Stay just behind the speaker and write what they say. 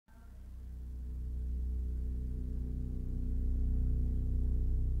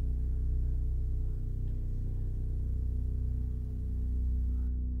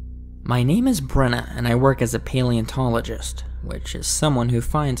My name is Brenna, and I work as a paleontologist, which is someone who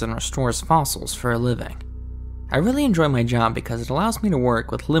finds and restores fossils for a living. I really enjoy my job because it allows me to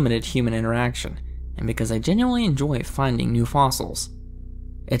work with limited human interaction, and because I genuinely enjoy finding new fossils.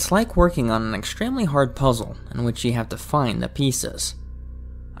 It's like working on an extremely hard puzzle in which you have to find the pieces.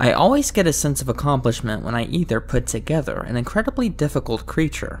 I always get a sense of accomplishment when I either put together an incredibly difficult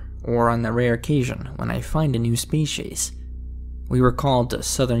creature, or on the rare occasion when I find a new species. We were called to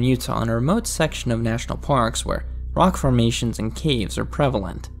southern Utah in a remote section of national parks where rock formations and caves are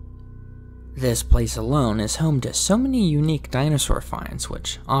prevalent. This place alone is home to so many unique dinosaur finds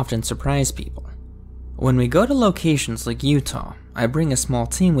which often surprise people. When we go to locations like Utah, I bring a small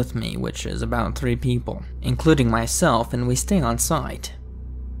team with me, which is about 3 people, including myself, and we stay on site.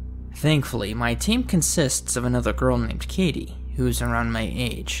 Thankfully, my team consists of another girl named Katie, who's around my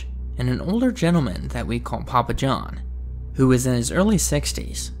age, and an older gentleman that we call Papa John, who is in his early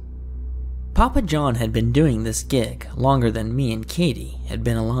 60s. Papa John had been doing this gig longer than me and Katie had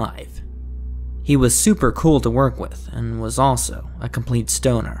been alive. He was super cool to work with and was also a complete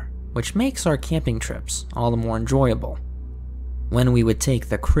stoner, which makes our camping trips all the more enjoyable. When we would take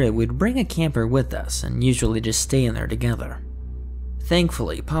the crib, we'd bring a camper with us and usually just stay in there together.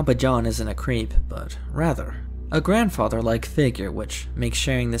 Thankfully, Papa John isn't a creep, but rather a grandfather-like figure which makes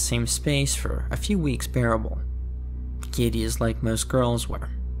sharing the same space for a few weeks bearable. Katie is like most girls where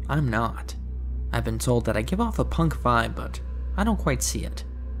I'm not. I've been told that I give off a punk vibe, but I don't quite see it.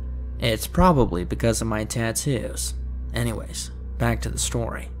 It's probably because of my tattoos. Anyways, back to the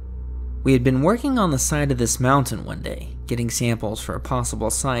story. We had been working on the side of this mountain one day, getting samples for a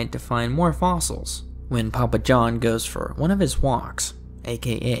possible site to find more fossils, when Papa John goes for one of his walks,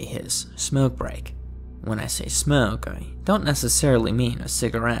 aka his smoke break. When I say smoke, I don't necessarily mean a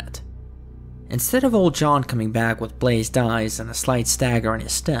cigarette. Instead of old John coming back with blazed eyes and a slight stagger in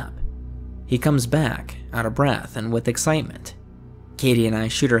his step, he comes back, out of breath and with excitement. Katie and I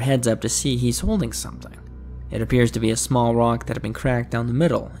shoot our heads up to see he's holding something. It appears to be a small rock that had been cracked down the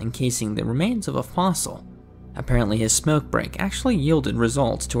middle, encasing the remains of a fossil. Apparently his smoke break actually yielded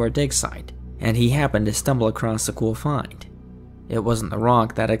results to our dig site, and he happened to stumble across a cool find. It wasn't the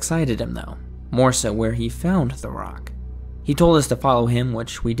rock that excited him though, more so where he found the rock. He told us to follow him,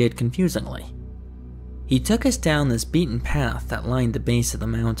 which we did confusingly. He took us down this beaten path that lined the base of the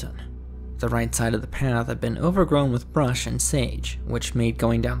mountain. The right side of the path had been overgrown with brush and sage, which made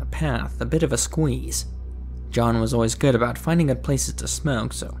going down the path a bit of a squeeze. John was always good about finding good places to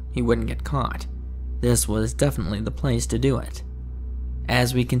smoke so he wouldn't get caught. This was definitely the place to do it.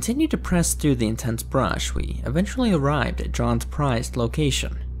 As we continued to press through the intense brush, we eventually arrived at John's prized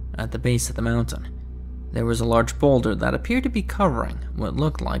location, at the base of the mountain. There was a large boulder that appeared to be covering what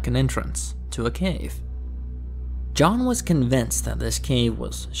looked like an entrance to a cave. John was convinced that this cave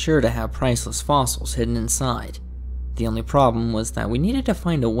was sure to have priceless fossils hidden inside. The only problem was that we needed to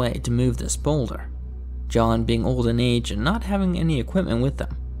find a way to move this boulder. John, being old in age and not having any equipment with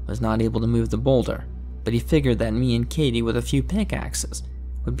him, was not able to move the boulder, but he figured that me and Katie with a few pickaxes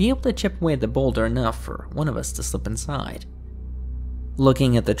would be able to chip away at the boulder enough for one of us to slip inside.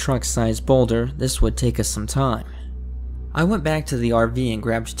 Looking at the truck-sized boulder, this would take us some time. I went back to the RV and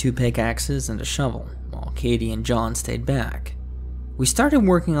grabbed 2 pickaxes and a shovel, while Katie and John stayed back. We started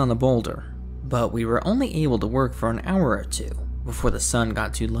working on the boulder, but we were only able to work for an hour or 2 before the sun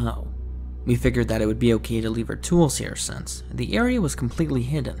got too low. We figured that it would be okay to leave our tools here since the area was completely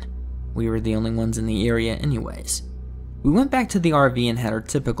hidden. We were the only ones in the area anyways. We went back to the RV and had our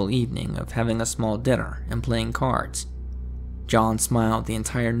typical evening of having a small dinner and playing cards. John smiled the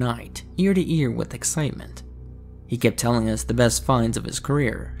entire night, ear to ear with excitement. He kept telling us the best finds of his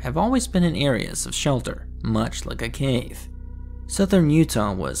career have always been in areas of shelter, much like a cave. Southern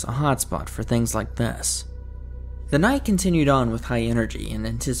Utah was a hotspot for things like this. The night continued on with high energy and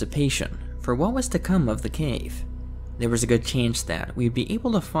anticipation for what was to come of the cave. There was a good chance that we'd be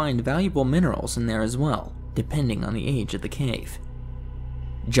able to find valuable minerals in there as well, depending on the age of the cave.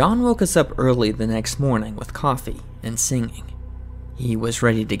 John woke us up early the next morning with coffee and singing. He was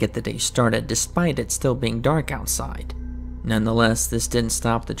ready to get the day started despite it still being dark outside. Nonetheless, this didn't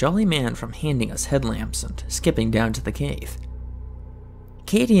stop the jolly man from handing us headlamps and skipping down to the cave.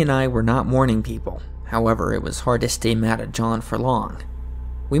 Katie and I were not morning people, however it was hard to stay mad at John for long.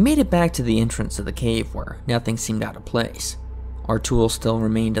 We made it back to the entrance of the cave where nothing seemed out of place. Our tools still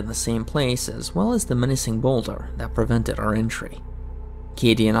remained in the same place as well as the menacing boulder that prevented our entry.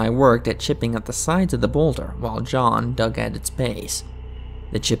 Katie and I worked at chipping at the sides of the boulder while John dug at its base.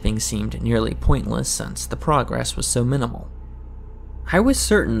 The chipping seemed nearly pointless since the progress was so minimal. I was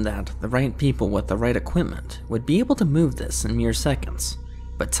certain that the right people with the right equipment would be able to move this in mere seconds,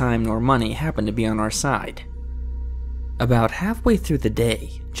 but time nor money happened to be on our side. About halfway through the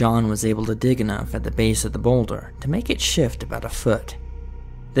day, John was able to dig enough at the base of the boulder to make it shift about a foot.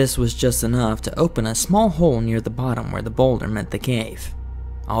 This was just enough to open a small hole near the bottom where the boulder met the cave.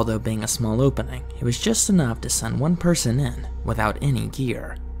 Although being a small opening, it was just enough to send one person in without any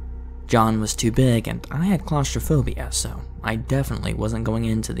gear. John was too big and I had claustrophobia, so I definitely wasn't going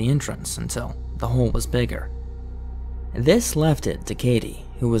into the entrance until the hole was bigger. This left it to Katie,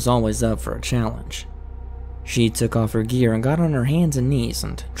 who was always up for a challenge. She took off her gear and got on her hands and knees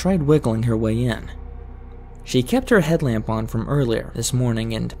and tried wiggling her way in. She kept her headlamp on from earlier this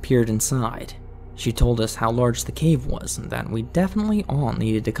morning and peered inside. She told us how large the cave was and that we definitely all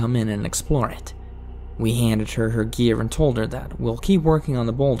needed to come in and explore it. We handed her her gear and told her that we'll keep working on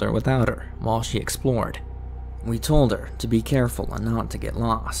the boulder without her while she explored. We told her to be careful and not to get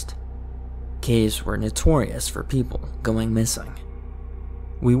lost. Caves were notorious for people going missing.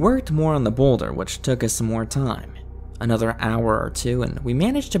 We worked more on the boulder, which took us some more time. Another hour or two, and we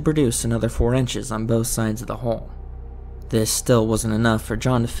managed to produce another 4 inches on both sides of the hole. This still wasn't enough for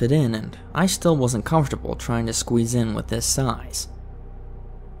John to fit in, and I still wasn't comfortable trying to squeeze in with this size.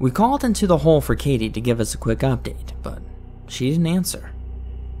 We called into the hole for Katie to give us a quick update, but she didn't answer.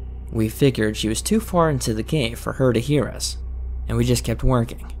 We figured she was too far into the cave for her to hear us, and we just kept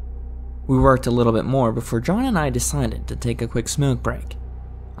working. We worked a little bit more before John and I decided to take a quick smoke break.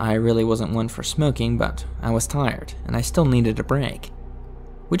 I really wasn't one for smoking, but I was tired, and I still needed a break.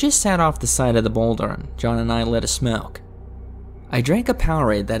 We just sat off the side of the boulder, and John and I lit a smoke. I drank a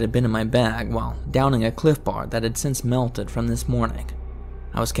Powerade that had been in my bag while downing a Cliff Bar that had since melted from this morning.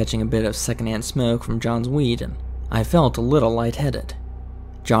 I was catching a bit of secondhand smoke from John's weed, and I felt a little lightheaded.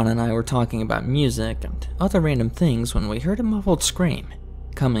 John and I were talking about music and other random things when we heard a muffled scream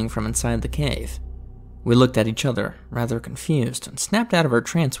coming from inside the cave. We looked at each other, rather confused, and snapped out of our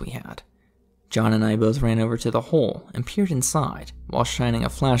trance we had. John and I both ran over to the hole and peered inside while shining a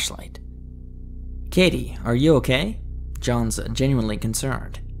flashlight. "Katie, are you okay?" John's genuinely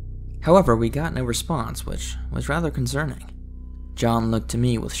concerned. However, we got no response, which was rather concerning. John looked to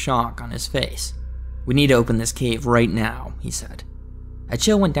me with shock on his face. "We need to open this cave right now," he said. A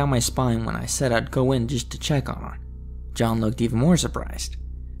chill went down my spine when I said I'd go in just to check on her. John looked even more surprised.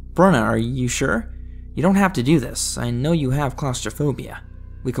 "Bruna, are you sure? You don't have to do this. I know you have claustrophobia.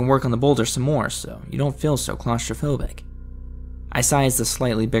 We can work on the boulder some more so you don't feel so claustrophobic." I sized the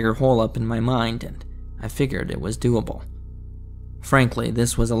slightly bigger hole up in my mind and I figured it was doable. Frankly,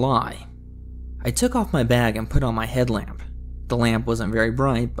 this was a lie. I took off my bag and put on my headlamp. The lamp wasn't very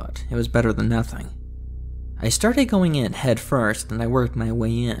bright, but it was better than nothing. I started going in head first and I worked my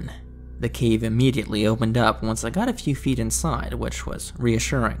way in. The cave immediately opened up once I got a few feet inside, which was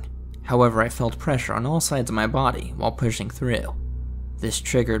reassuring. However, I felt pressure on all sides of my body while pushing through. This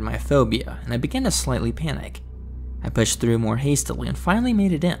triggered my phobia, and I began to slightly panic. I pushed through more hastily and finally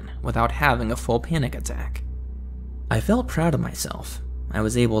made it in without having a full panic attack. I felt proud of myself. I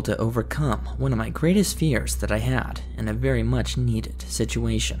was able to overcome one of my greatest fears that I had in a very much needed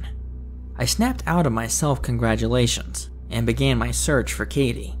situation. I snapped out of my self-congratulations and began my search for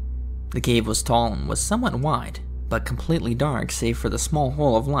Katie. The cave was tall and was somewhat wide, but completely dark save for the small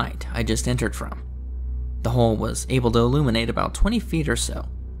hole of light I just entered from. The hole was able to illuminate about 20 feet or so,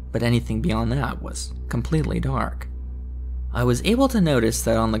 but anything beyond that was completely dark. I was able to notice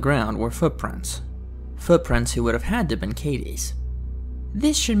that on the ground were footprints. Footprints who would have had to have been Katie's.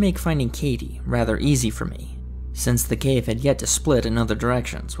 This should make finding Katie rather easy for me, since the cave had yet to split in other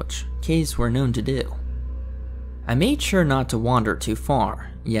directions, which caves were known to do. I made sure not to wander too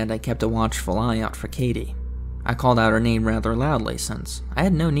far, yet I kept a watchful eye out for Katie. I called out her name rather loudly since I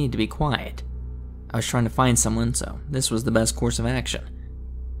had no need to be quiet. I was trying to find someone, so this was the best course of action.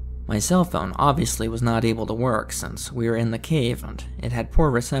 My cell phone obviously was not able to work since we were in the cave and it had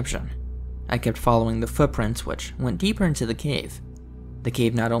poor reception. I kept following the footprints which went deeper into the cave. The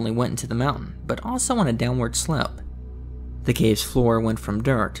cave not only went into the mountain, but also on a downward slope. The cave's floor went from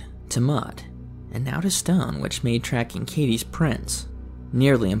dirt to mud, and now to stone, which made tracking Katie's prints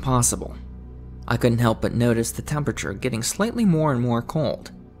nearly impossible. I couldn't help but notice the temperature getting slightly more and more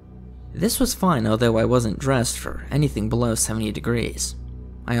cold. This was fine, although I wasn't dressed for anything below 70 degrees.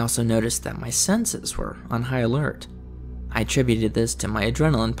 I also noticed that my senses were on high alert. I attributed this to my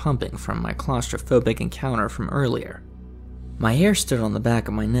adrenaline pumping from my claustrophobic encounter from earlier. My hair stood on the back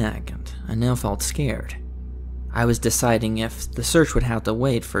of my neck, and I now felt scared. I was deciding if the search would have to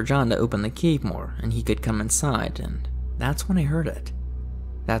wait for John to open the cave more and he could come inside, and that's when I heard it.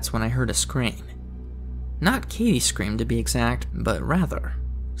 That's when I heard a scream. Not Katie's scream to be exact, but rather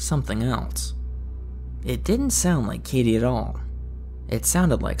something else. It didn't sound like Katie at all. It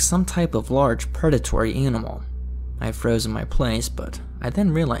sounded like some type of large predatory animal. I froze in my place, but I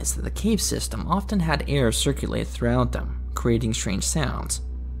then realized that the cave system often had air circulate throughout them, creating strange sounds.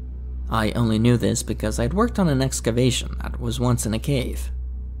 I only knew this because I'd worked on an excavation that was once in a cave.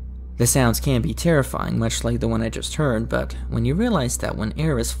 The sounds can be terrifying, much like the one I just heard, but when you realize that when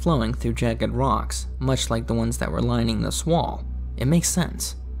air is flowing through jagged rocks, much like the ones that were lining this wall, it makes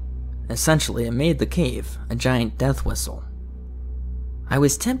sense. Essentially, it made the cave a giant death whistle. I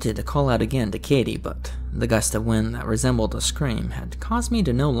was tempted to call out again to Katie, but the gust of wind that resembled a scream had caused me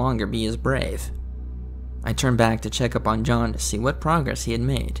to no longer be as brave. I turned back to check up on John to see what progress he had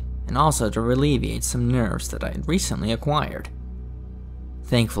made, and also to alleviate some nerves that I had recently acquired.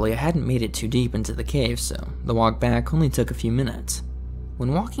 Thankfully, I hadn't made it too deep into the cave, so the walk back only took a few minutes.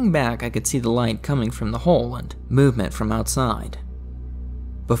 When walking back, I could see the light coming from the hole and movement from outside.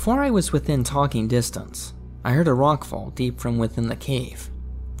 Before I was within talking distance, I heard a rock fall deep from within the cave,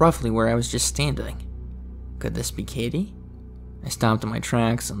 roughly where I was just standing. Could this be Katie? I stopped in my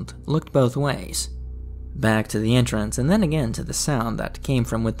tracks and looked both ways, back to the entrance and then again to the sound that came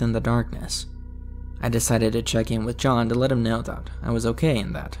from within the darkness. I decided to check in with John to let him know that I was okay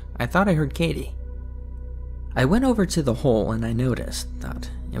and that I thought I heard Katie. I went over to the hole and I noticed that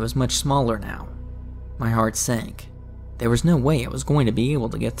it was much smaller now. My heart sank. There was no way I was going to be able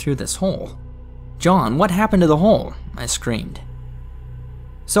to get through this hole. "John, what happened to the hole?" I screamed.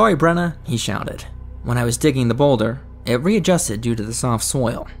 "Sorry, Brenna," he shouted. "When I was digging the boulder, it readjusted due to the soft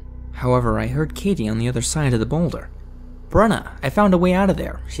soil. However, I heard Katie on the other side of the boulder. Brenna, I found a way out of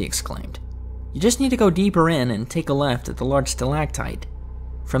there," she exclaimed. "You just need to go deeper in and take a left at the large stalactite.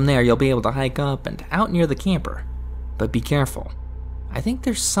 From there, you'll be able to hike up and out near the camper. But be careful. I think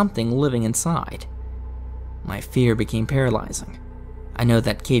there's something living inside." My fear became paralyzing. I know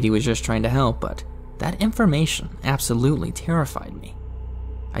that Katie was just trying to help, but that information absolutely terrified me.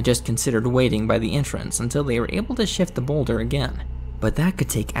 I just considered waiting by the entrance until they were able to shift the boulder again, but that could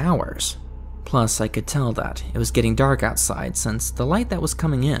take hours. Plus, I could tell that it was getting dark outside since the light that was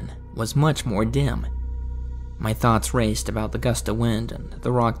coming in was much more dim. My thoughts raced about the gust of wind and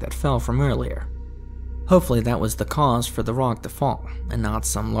the rock that fell from earlier. Hopefully that was the cause for the rock to fall, and not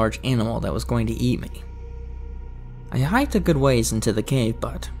some large animal that was going to eat me. I hiked a good ways into the cave,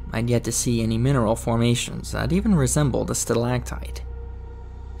 but I'd yet to see any mineral formations that even resembled a stalactite.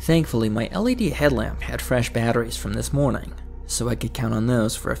 Thankfully, my LED headlamp had fresh batteries from this morning, so I could count on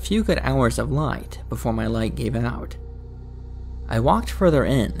those for a few good hours of light before my light gave out. I walked further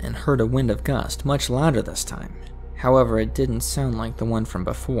in and heard a wind of gust much louder this time. However, it didn't sound like the one from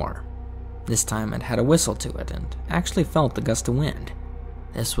before. This time it had a whistle to it and actually felt the gust of wind.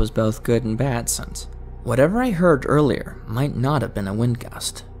 This was both good and bad since whatever I heard earlier might not have been a wind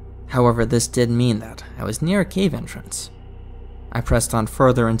gust. However, this did mean that I was near a cave entrance. I pressed on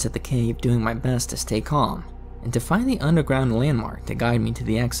further into the cave, doing my best to stay calm and to find the underground landmark to guide me to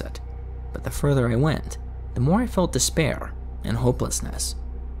the exit. But the further I went, the more I felt despair and hopelessness.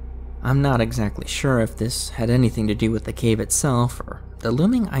 I'm not exactly sure if this had anything to do with the cave itself or the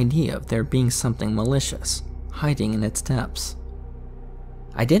looming idea of there being something malicious hiding in its depths.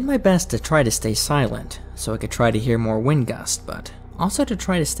 I did my best to try to stay silent so I could try to hear more wind gusts, but also to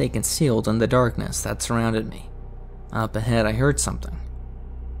try to stay concealed in the darkness that surrounded me. Up ahead, I heard something.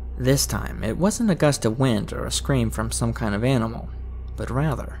 This time, it wasn't a gust of wind or a scream from some kind of animal, but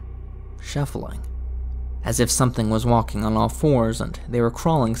rather shuffling, as if something was walking on all fours and they were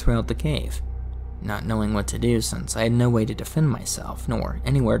crawling throughout the cave. Not knowing what to do since I had no way to defend myself, nor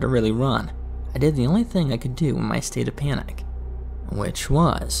anywhere to really run, I did the only thing I could do in my state of panic, which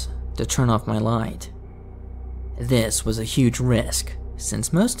was to turn off my light. This was a huge risk,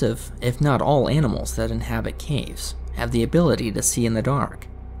 since most of, if not all animals that inhabit caves, have the ability to see in the dark.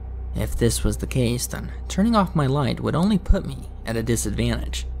 If this was the case, then turning off my light would only put me at a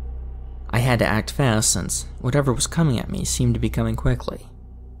disadvantage. I had to act fast since whatever was coming at me seemed to be coming quickly.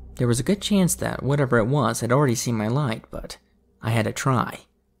 There was a good chance that whatever it was had already seen my light, but I had to try.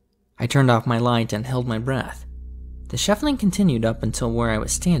 I turned off my light and held my breath. The shuffling continued up until where I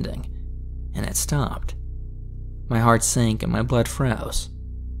was standing, and it stopped. My heart sank and my blood froze.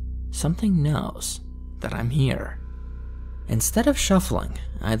 Something knows that I'm here. Instead of shuffling,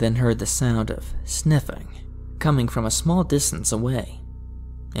 I then heard the sound of sniffing coming from a small distance away.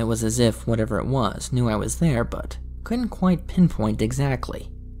 It was as if whatever it was knew I was there, but couldn't quite pinpoint exactly.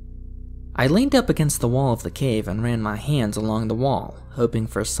 I leaned up against the wall of the cave and ran my hands along the wall, hoping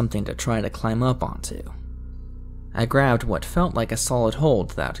for something to try to climb up onto. I grabbed what felt like a solid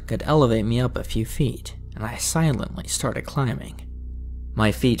hold that could elevate me up a few feet, and I silently started climbing.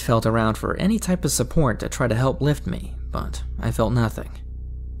 My feet felt around for any type of support to try to help lift me, but I felt nothing.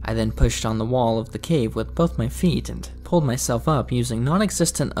 I then pushed on the wall of the cave with both my feet and pulled myself up using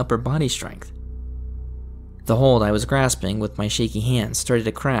non-existent upper body strength. The hold I was grasping with my shaky hands started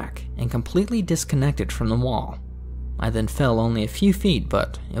to crack and completely disconnected from the wall. I then fell only a few feet,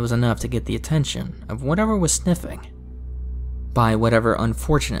 but it was enough to get the attention of whatever was sniffing. By whatever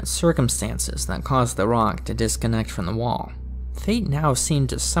unfortunate circumstances that caused the rock to disconnect from the wall, fate now seemed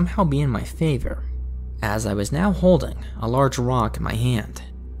to somehow be in my favor, as I was now holding a large rock in my hand.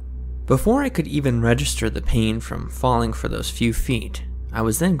 Before I could even register the pain from falling for those few feet, I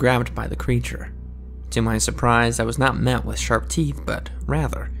was then grabbed by the creature. To my surprise, I was not met with sharp teeth, but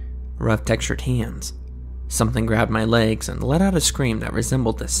rather rough textured hands. Something grabbed my legs and let out a scream that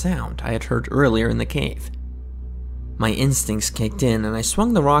resembled the sound I had heard earlier in the cave. My instincts kicked in and I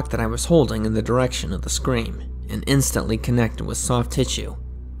swung the rock that I was holding in the direction of the scream and instantly connected with soft tissue.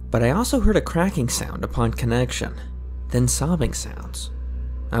 But I also heard a cracking sound upon connection, then sobbing sounds.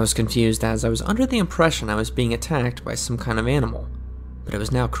 I was confused as I was under the impression I was being attacked by some kind of animal, but it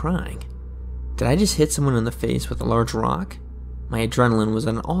was now crying. Did I just hit someone in the face with a large rock? My adrenaline was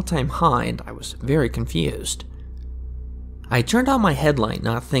at an all-time high and I was very confused. I turned on my headlight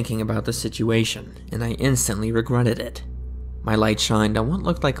not thinking about the situation, and I instantly regretted it. My light shined on what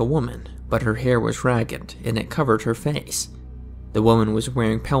looked like a woman, but her hair was ragged and it covered her face. The woman was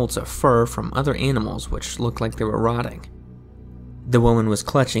wearing pelts of fur from other animals which looked like they were rotting. The woman was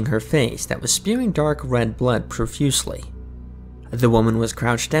clutching her face that was spewing dark red blood profusely. The woman was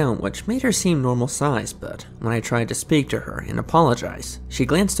crouched down, which made her seem normal size, but when I tried to speak to her and apologize, she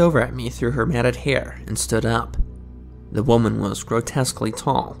glanced over at me through her matted hair and stood up. The woman was grotesquely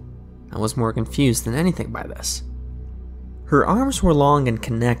tall. I was more confused than anything by this. Her arms were long and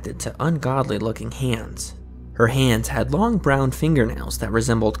connected to ungodly-looking hands. Her hands had long brown fingernails that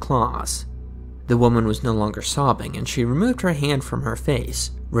resembled claws. The woman was no longer sobbing, and she removed her hand from her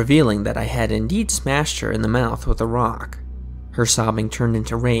face, revealing that I had indeed smashed her in the mouth with a rock. Her sobbing turned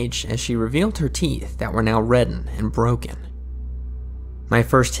into rage as she revealed her teeth that were now reddened and broken. My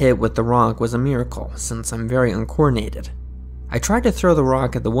first hit with the rock was a miracle, since I'm very uncoordinated. I tried to throw the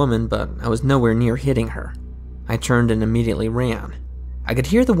rock at the woman, but I was nowhere near hitting her. I turned and immediately ran. I could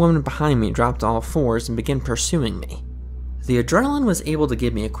hear the woman behind me drop to all fours and begin pursuing me. The adrenaline was able to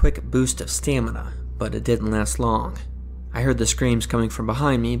give me a quick boost of stamina, but it didn't last long. I heard the screams coming from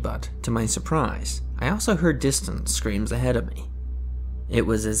behind me, but to my surprise, I also heard distant screams ahead of me. It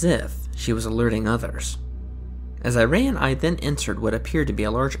was as if she was alerting others. As I ran, I then entered what appeared to be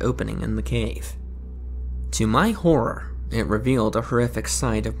a large opening in the cave. To my horror, it revealed a horrific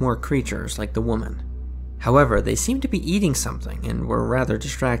sight of more creatures like the woman. However, they seemed to be eating something and were rather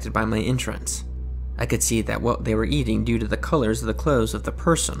distracted by my entrance. I could see that what they were eating, due to the colors of the clothes of the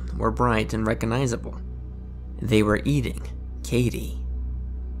person, were bright and recognizable. They were eating Katie.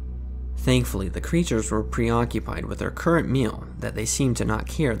 Thankfully, the creatures were preoccupied with their current meal that they seemed to not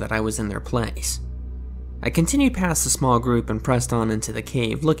care that I was in their place. I continued past the small group and pressed on into the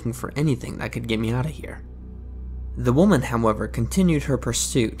cave looking for anything that could get me out of here. The woman, however, continued her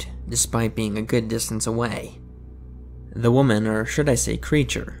pursuit despite being a good distance away. The woman, or should I say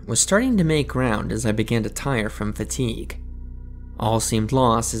creature, was starting to make ground as I began to tire from fatigue. All seemed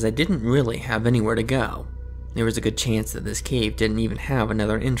lost as I didn't really have anywhere to go. There was a good chance that this cave didn't even have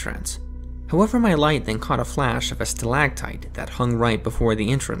another entrance. However, my light then caught a flash of a stalactite that hung right before the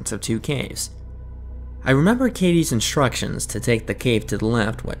entrance of two caves. I remembered Katie's instructions to take the cave to the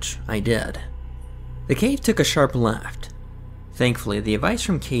left, which I did. The cave took a sharp left. Thankfully, the advice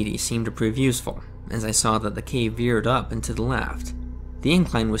from Katie seemed to prove useful, as I saw that the cave veered up and to the left. The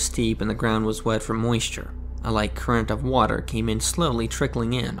incline was steep and the ground was wet from moisture. A light current of water came in slowly,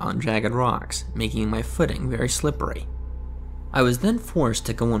 trickling in on jagged rocks, making my footing very slippery. I was then forced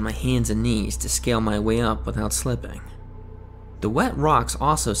to go on my hands and knees to scale my way up without slipping. The wet rocks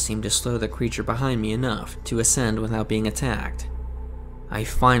also seemed to slow the creature behind me enough to ascend without being attacked. I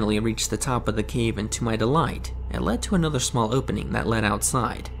finally reached the top of the cave, and to my delight, it led to another small opening that led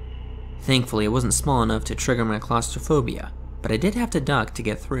outside. Thankfully, it wasn't small enough to trigger my claustrophobia, but I did have to duck to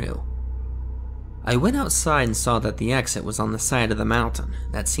get through. I went outside and saw that the exit was on the side of the mountain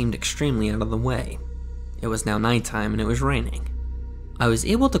that seemed extremely out of the way. It was now nighttime and it was raining. I was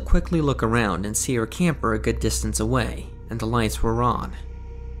able to quickly look around and see our camper a good distance away, and the lights were on.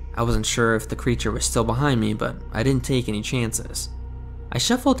 I wasn't sure if the creature was still behind me, but I didn't take any chances. I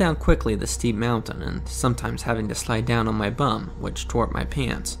shuffled down quickly the steep mountain, and sometimes having to slide down on my bum, which tore up my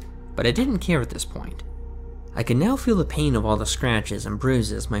pants, but I didn't care at this point. I could now feel the pain of all the scratches and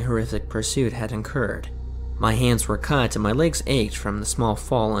bruises my horrific pursuit had incurred. My hands were cut and my legs ached from the small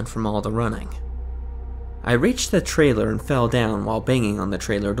fall and from all the running. I reached the trailer and fell down while banging on the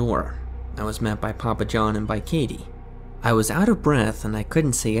trailer door. I was met by Papa John and by Katie. I was out of breath and I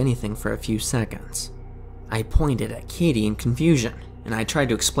couldn't say anything for a few seconds. I pointed at Katie in confusion, and I tried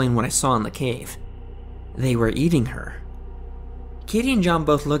to explain what I saw in the cave. They were eating her. Katie and John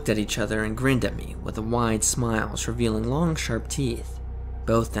both looked at each other and grinned at me with wide smiles revealing long, sharp teeth.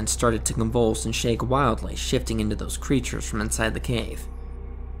 Both then started to convulse and shake wildly, shifting into those creatures from inside the cave.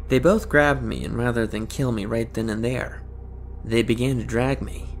 They both grabbed me, and rather than kill me right then and there, they began to drag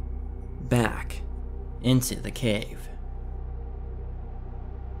me back into the cave.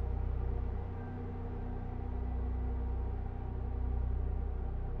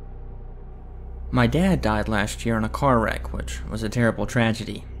 My dad died last year in a car wreck, which was a terrible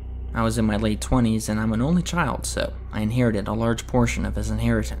tragedy. I was in my late 20s and I'm an only child, so I inherited a large portion of his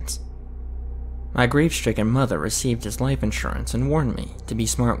inheritance. My grief-stricken mother received his life insurance and warned me to be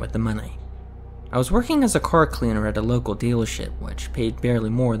smart with the money. I was working as a car cleaner at a local dealership, which paid barely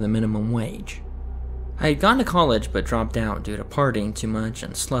more than minimum wage. I had gone to college but dropped out due to partying too much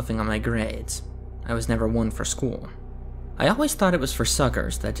and sloughing on my grades. I was never one for school. I always thought it was for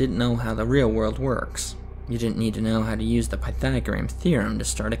suckers that didn't know how the real world works. You didn't need to know how to use the Pythagorean theorem to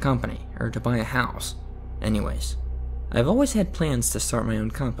start a company or to buy a house. Anyways, I've always had plans to start my own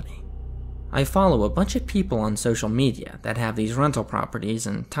company. I follow a bunch of people on social media that have these rental properties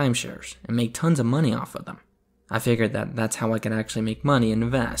and timeshares and make tons of money off of them. I figured that that's how I could actually make money and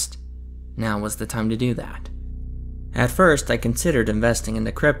invest. Now was the time to do that. At first, I considered investing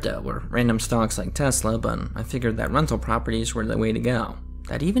into crypto or random stocks like Tesla, but I figured that rental properties were the way to go.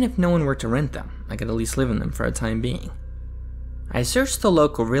 That even if no one were to rent them, I could at least live in them for a time being. I searched the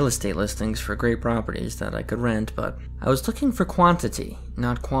local real estate listings for great properties that I could rent, but I was looking for quantity,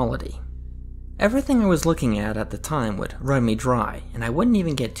 not quality. Everything I was looking at the time would run me dry, and I wouldn't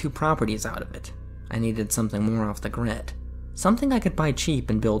even get 2 properties out of it. I needed something more off the grid. Something I could buy cheap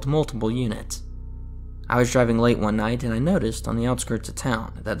and build multiple units. I was driving late one night and I noticed on the outskirts of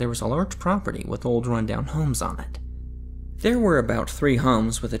town that there was a large property with old rundown homes on it. There were about 3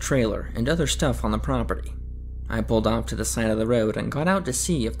 homes with a trailer and other stuff on the property. I pulled off to the side of the road and got out to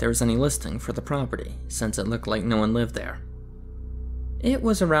see if there was any listing for the property, since it looked like no one lived there. It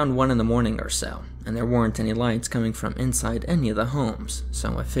was around 1 in the morning or so, and there weren't any lights coming from inside any of the homes,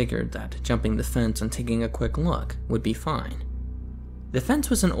 so I figured that jumping the fence and taking a quick look would be fine. The fence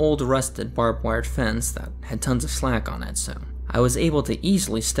was an old rusted barbed wire fence that had tons of slack on it, so I was able to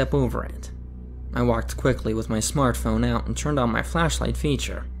easily step over it. I walked quickly with my smartphone out and turned on my flashlight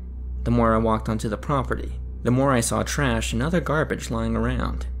feature. The more I walked onto the property, the more I saw trash and other garbage lying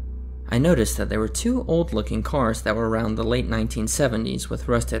around. I noticed that there were 2 old-looking cars that were around the late 1970s with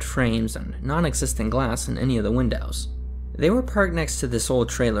rusted frames and non-existent glass in any of the windows. They were parked next to this old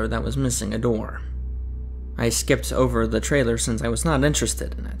trailer that was missing a door. I skipped over the trailer since I was not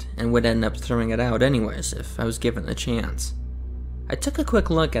interested in it, and would end up throwing it out anyways if I was given the chance. I took a quick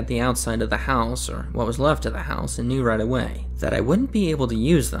look at the outside of the house, or what was left of the house, and knew right away that I wouldn't be able to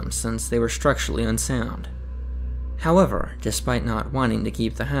use them since they were structurally unsound. However, despite not wanting to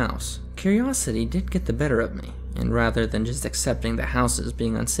keep the house, curiosity did get the better of me, and rather than just accepting the house as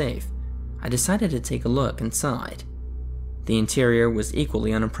being unsafe, I decided to take a look inside. The interior was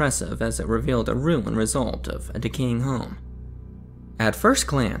equally unimpressive as it revealed a ruined result of a decaying home. At first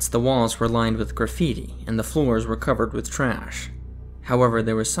glance, the walls were lined with graffiti and the floors were covered with trash. However,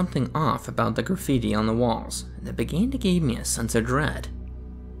 there was something off about the graffiti on the walls that began to give me a sense of dread.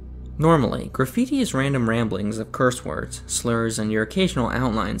 Normally, graffiti is random ramblings of curse words, slurs, and your occasional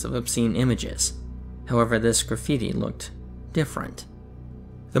outlines of obscene images. However, this graffiti looked different.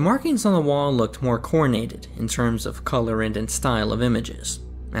 The markings on the wall looked more coordinated in terms of color and in style of images.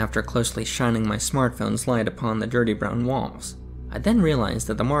 After closely shining my smartphone's light upon the dirty brown walls, I then realized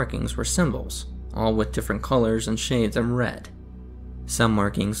that the markings were symbols, all with different colors and shades of red. Some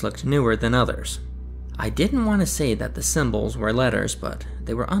markings looked newer than others. I didn't want to say that the symbols were letters, but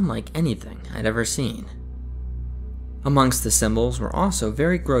they were unlike anything I'd ever seen. Amongst the symbols were also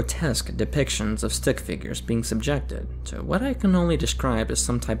very grotesque depictions of stick figures being subjected to what I can only describe as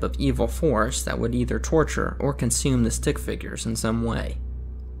some type of evil force that would either torture or consume the stick figures in some way.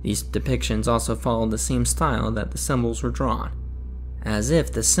 These depictions also followed the same style that the symbols were drawn, as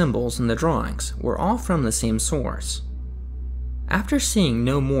if the symbols in the drawings were all from the same source. After seeing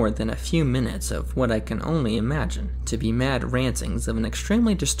no more than a few minutes of what I can only imagine to be mad rantings of an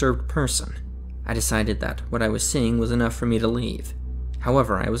extremely disturbed person, I decided that what I was seeing was enough for me to leave.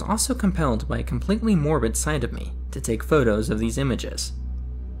 However, I was also compelled by a completely morbid side of me to take photos of these images,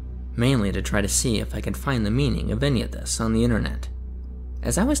 mainly to try to see if I could find the meaning of any of this on the internet.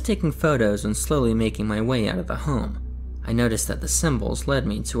 As I was taking photos and slowly making my way out of the home, I noticed that the symbols led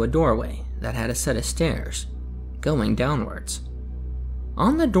me to a doorway that had a set of stairs, going downwards.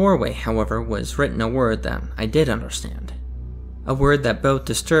 On the doorway, however, was written a word that I did understand. A word that both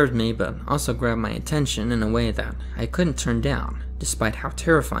disturbed me but also grabbed my attention in a way that I couldn't turn down, despite how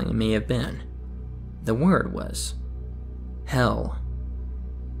terrifying it may have been. The word was hell.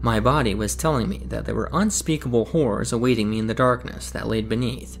 My body was telling me that there were unspeakable horrors awaiting me in the darkness that laid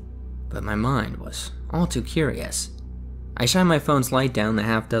beneath, but my mind was all too curious. I shined my phone's light down the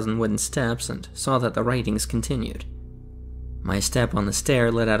half-dozen wooden steps and saw that the writings continued. My step on the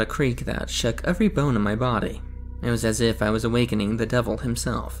stair let out a creak that shook every bone in my body. It was as if I was awakening the devil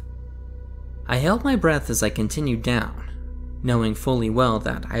himself. I held my breath as I continued down, knowing fully well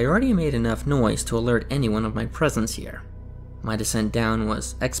that I already made enough noise to alert anyone of my presence here. My descent down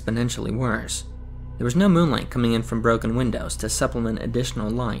was exponentially worse. There was no moonlight coming in from broken windows to supplement additional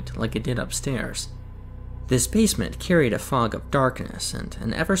light like it did upstairs. This basement carried a fog of darkness and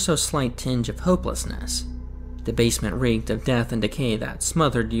an ever so slight tinge of hopelessness. The basement reeked of death and decay that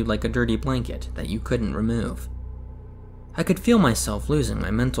smothered you like a dirty blanket that you couldn't remove. I could feel myself losing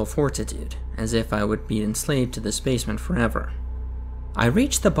my mental fortitude, as if I would be enslaved to this basement forever. I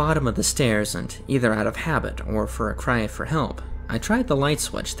reached the bottom of the stairs and, either out of habit or for a cry for help, I tried the light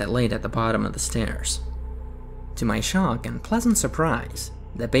switch that laid at the bottom of the stairs. To my shock and pleasant surprise,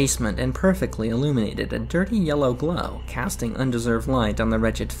 the basement imperfectly illuminated a dirty yellow glow, casting undeserved light on the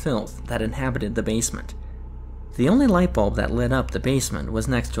wretched filth that inhabited the basement. The only light bulb that lit up the basement was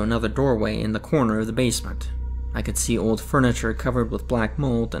next to another doorway in the corner of the basement. I could see old furniture covered with black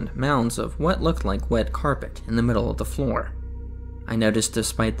mold and mounds of what looked like wet carpet in the middle of the floor. I noticed,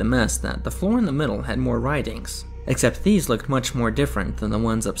 despite the mess, that the floor in the middle had more writings, except these looked much more different than the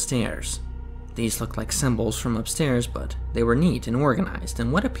ones upstairs. These looked like symbols from upstairs, but they were neat and organized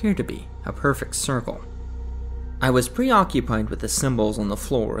in what appeared to be a perfect circle. I was preoccupied with the symbols on the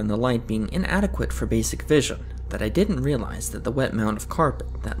floor and the light being inadequate for basic vision that I didn't realize that the wet mound of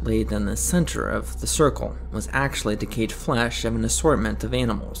carpet that laid in the center of the circle was actually decayed flesh of an assortment of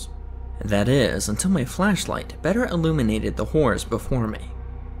animals. That is, until my flashlight better illuminated the horrors before me.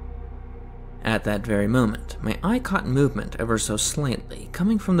 At that very moment, my eye caught movement ever so slightly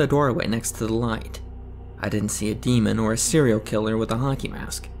coming from the doorway next to the light. I didn't see a demon or a serial killer with a hockey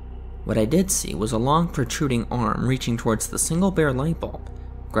mask. What I did see was a long protruding arm reaching towards the single bare light bulb,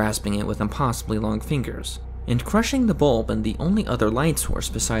 grasping it with impossibly long fingers, and crushing the bulb and the only other light source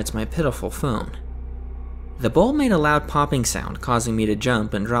besides my pitiful phone. The bulb made a loud popping sound, causing me to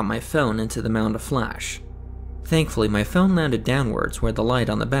jump and drop my phone into the mound of flash. Thankfully, my phone landed downwards where the light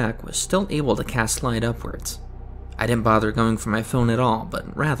on the back was still able to cast light upwards. I didn't bother going for my phone at all,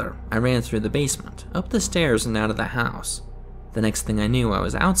 but rather, I ran through the basement, up the stairs and out of the house. The next thing I knew, I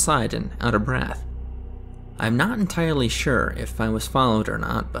was outside and out of breath. I'm not entirely sure if I was followed or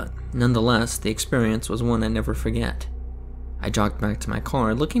not, but nonetheless, the experience was one I never forget. I jogged back to my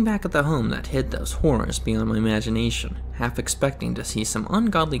car, looking back at the home that hid those horrors beyond my imagination, half expecting to see some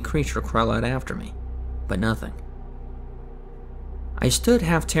ungodly creature crawl out after me, but nothing. I stood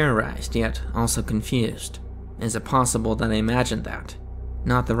half terrorized, yet also confused. Is it possible that I imagined that?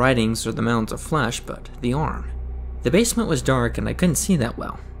 Not the writings or the mounds of flesh, but the arm. The basement was dark and I couldn't see that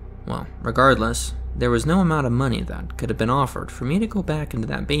well. Well, regardless, there was no amount of money that could have been offered for me to go back into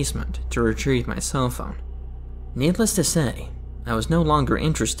that basement to retrieve my cell phone. Needless to say, I was no longer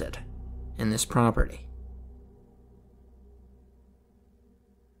interested in this property.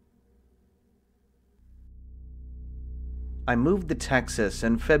 I moved to Texas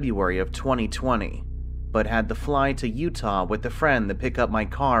in February of 2020, but had to fly to Utah with a friend to pick up my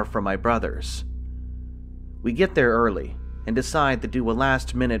car from my brother's. We get there early and decide to do a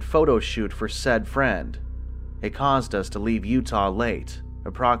last-minute photo shoot for said friend. It caused us to leave Utah late,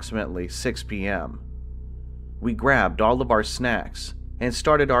 approximately 6 p.m. We grabbed all of our snacks and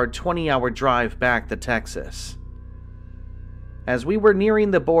started our 20-hour drive back to Texas. As we were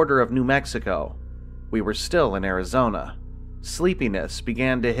nearing the border of New Mexico, we were still in Arizona. Sleepiness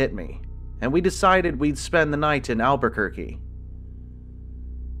began to hit me, and we decided we'd spend the night in Albuquerque.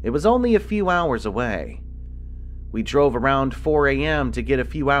 It was only a few hours away. We drove around 4 a.m. to get a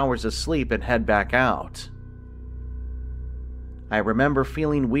few hours of sleep and head back out. I remember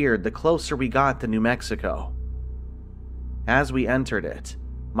feeling weird the closer we got to New Mexico. As we entered it,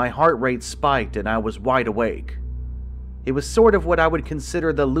 my heart rate spiked and I was wide awake. It was sort of what I would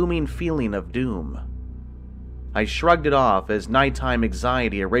consider the looming feeling of doom. I shrugged it off as nighttime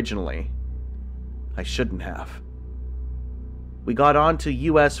anxiety originally. I shouldn't have. We got onto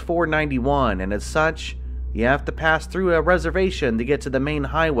US 491 and as such, You have to pass through a reservation to get to the main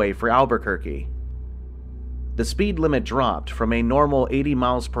highway for Albuquerque. The speed limit dropped from a normal 80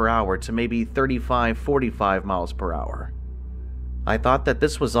 miles per hour to maybe 35-45 miles per hour. I thought that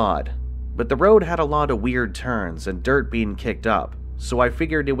this was odd, but the road had a lot of weird turns and dirt being kicked up, so I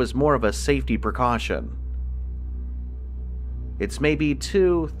figured it was more of a safety precaution. It's maybe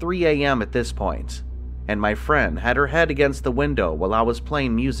 2-3 a.m. at this point, and my friend had her head against the window while I was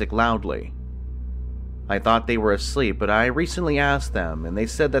playing music loudly. I thought they were asleep, but I recently asked them and they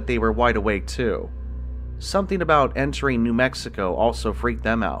said that they were wide awake too. Something about entering New Mexico also freaked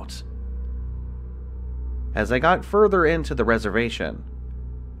them out. As I got further into the reservation,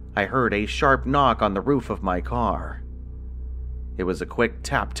 I heard a sharp knock on the roof of my car. It was a quick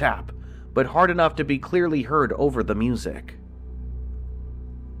tap-tap, but hard enough to be clearly heard over the music.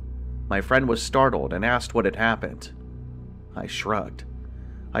 My friend was startled and asked what had happened. I shrugged.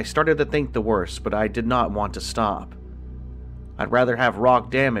 I started to think the worst, but I did not want to stop. I'd rather have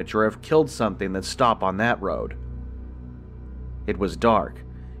rock damage or have killed something than stop on that road. It was dark,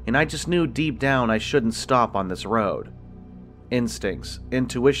 and I just knew deep down I shouldn't stop on this road. Instincts,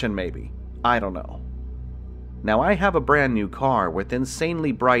 intuition maybe, I don't know. Now I have a brand new car with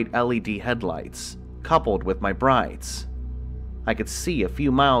insanely bright LED headlights, coupled with my brights. I could see a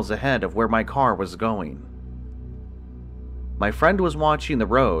few miles ahead of where my car was going. My friend was watching the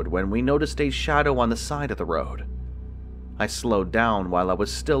road when we noticed a shadow on the side of the road. I slowed down while I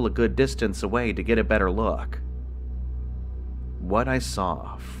was still a good distance away to get a better look. What I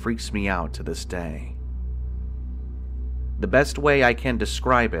saw freaks me out to this day. The best way I can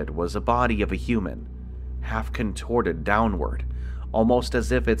describe it was a body of a human, half contorted downward, almost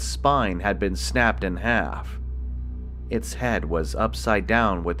as if its spine had been snapped in half. Its head was upside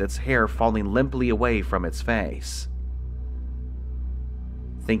down with its hair falling limply away from its face.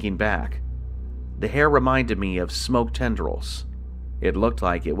 Thinking back, the hair reminded me of smoke tendrils. It looked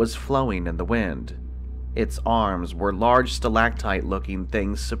like it was flowing in the wind. Its arms were large stalactite-looking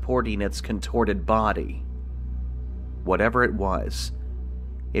things supporting its contorted body. Whatever it was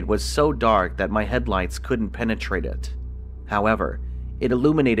so dark that my headlights couldn't penetrate it. However, it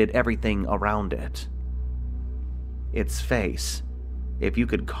illuminated everything around it. Its face, if you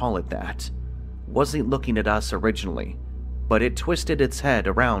could call it that, wasn't looking at us originally, but it twisted its head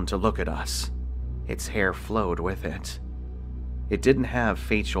around to look at us. Its hair flowed with it. It didn't have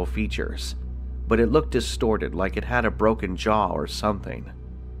facial features, but it looked distorted like it had a broken jaw or something.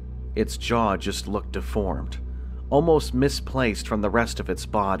 Its jaw just looked deformed, almost misplaced from the rest of its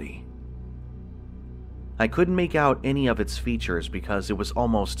body. I couldn't make out any of its features because it was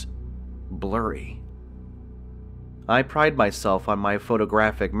almost blurry. I pride myself on my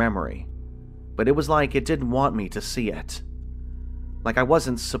photographic memory, but it was like it didn't want me to see it. Like I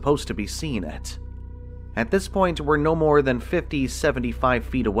wasn't supposed to be seeing it. At this point, we're no more than 50-75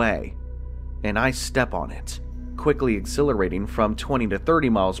 feet away, and I step on it, quickly accelerating from 20 to 30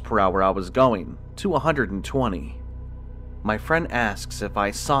 miles per hour I was going, to 120. My friend asks if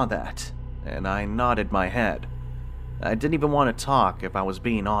I saw that, and I nodded my head. I didn't even want to talk if I was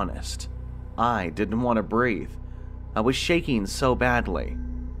being honest. I didn't want to breathe. I was shaking so badly.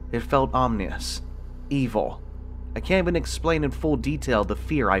 It felt ominous, evil. I can't even explain in full detail the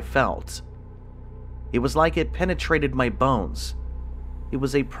fear I felt. It was like it penetrated my bones. It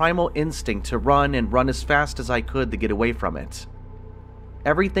was a primal instinct to run and run as fast as I could to get away from it.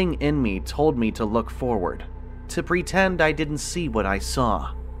 Everything in me told me to look forward, to pretend I didn't see what I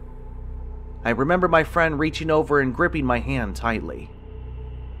saw. I remember my friend reaching over and gripping my hand tightly.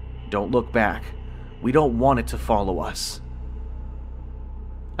 "Don't look back. We don't want it to follow us."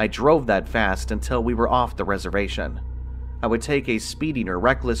 I drove that fast until we were off the reservation. I would take a speeding or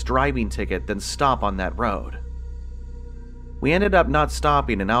reckless driving ticket, then stop on that road. We ended up not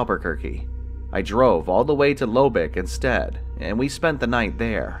stopping in Albuquerque. I drove all the way to Lubbock instead, and we spent the night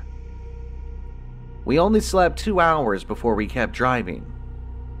there. We only slept 2 hours before we kept driving.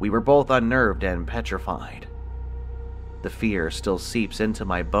 We were both unnerved and petrified. The fear still seeps into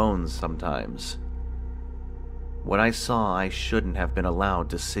my bones sometimes. What I saw I shouldn't have been allowed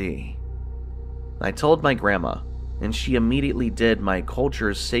to see. I told my grandma, and she immediately did my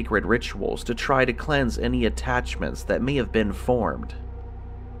culture's sacred rituals to try to cleanse any attachments that may have been formed.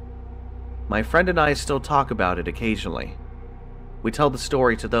 My friend and I still talk about it occasionally. We tell the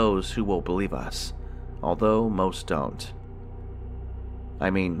story to those who will believe us, although most don't. I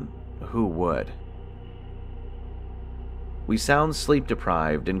mean, who would? We sound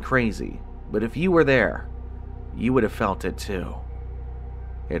sleep-deprived and crazy, but if you were there, you would have felt it too.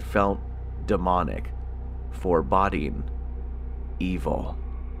 It felt demonic, foreboding, evil.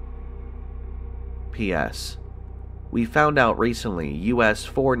 P.S. We found out recently US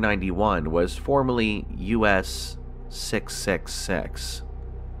 491 was formerly US 666.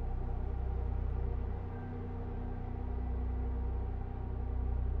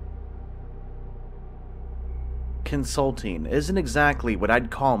 Consulting isn't exactly what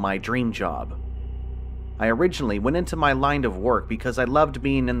I'd call my dream job. I originally went into my line of work because I loved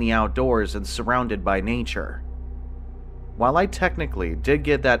being in the outdoors and surrounded by nature. While I technically did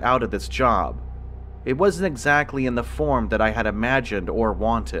get that out of this job, it wasn't exactly in the form that I had imagined or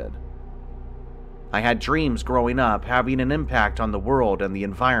wanted. I had dreams growing up having an impact on the world and the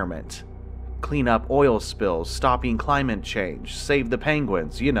environment. Clean up oil spills, stopping climate change, save the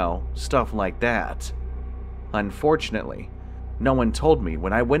penguins, stuff like that. Unfortunately, no one told me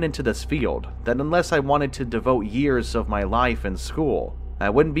when I went into this field that unless I wanted to devote years of my life in school, I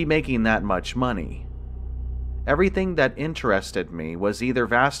wouldn't be making that much money. Everything that interested me was either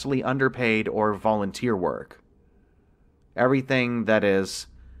vastly underpaid or volunteer work. Everything, that is,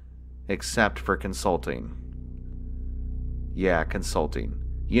 except for consulting. Yeah, consulting.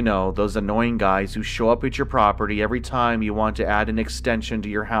 Those annoying guys who show up at your property every time you want to add an extension to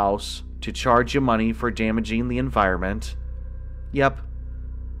your house to charge you money for damaging the environment. Yep,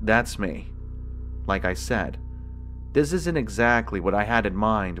 that's me. Like I said, this isn't exactly what I had in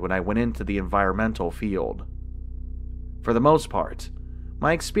mind when I went into the environmental field. For the most part,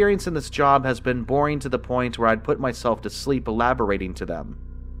 my experience in this job has been boring to the point where I'd put myself to sleep elaborating to them.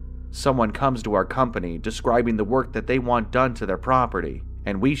 Someone comes to our company describing the work that they want done to their property,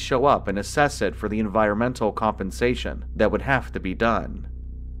 and we show up and assess it for the environmental compensation that would have to be done.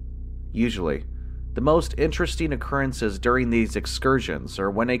 Usually, the most interesting occurrences during these excursions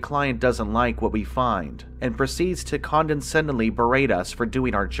are when a client doesn't like what we find and proceeds to condescendingly berate us for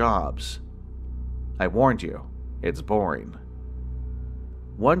doing our jobs. I warned you, it's boring.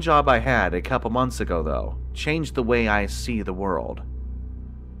 One job I had a couple months ago, though, changed the way I see the world.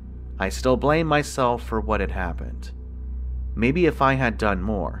 I still blame myself for what had happened. Maybe if I had done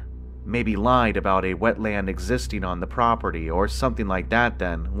more, maybe lied about a wetland existing on the property or something like that,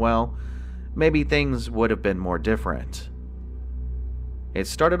 then, well, maybe things would have been more different. It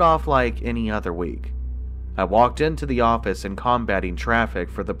started off like any other week. I walked into the office in combating traffic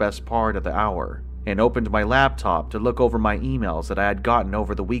for the best part of the hour, and opened my laptop to look over my emails that I had gotten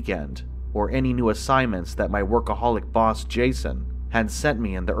over the weekend, or any new assignments that my workaholic boss Jason had sent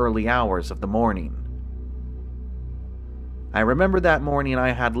me in the early hours of the morning. I remember that morning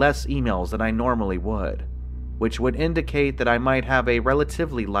I had less emails than I normally would, which would indicate that I might have a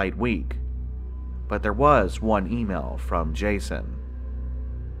relatively light week. But there was one email from Jason.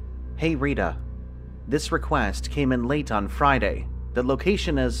 Hey Rita, this request came in late on Friday. The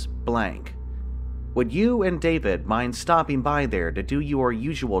location is blank. Would you and David mind stopping by there to do your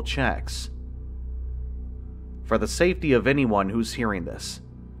usual checks? For the safety of anyone who's hearing this,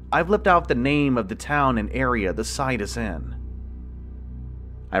 I've left out the name of the town and area the site is in.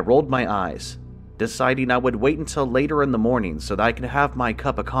 I rolled my eyes, deciding I would wait until later in the morning so that I could have my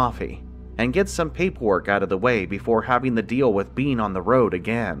cup of coffee and get some paperwork out of the way before having to deal with being on the road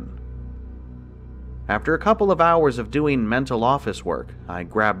again. After a couple of hours of doing mental office work, I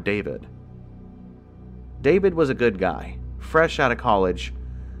grabbed David. David was a good guy, fresh out of college,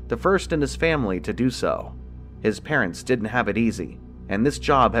 the first in his family to do so. His parents didn't have it easy, and this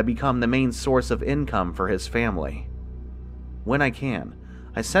job had become the main source of income for his family. When I can,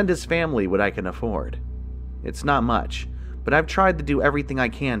 I send his family what I can afford. It's not much, but I've tried to do everything I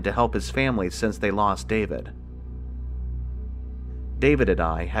can to help his family since they lost David. David and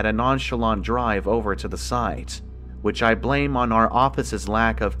I had a nonchalant drive over to the site, which I blame on our office's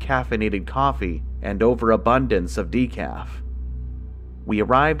lack of caffeinated coffee and overabundance of decaf. We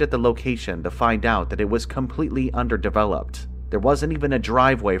arrived at the location to find out that it was completely underdeveloped. There wasn't even a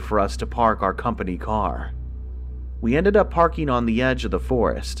driveway for us to park our company car. We ended up parking on the edge of the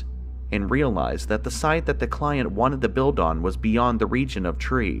forest and realized that the site that the client wanted to build on was beyond the region of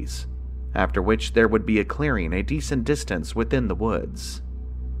trees, after which there would be a clearing a decent distance within the woods.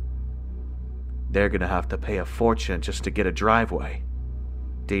 They're gonna have to pay a fortune just to get a driveway,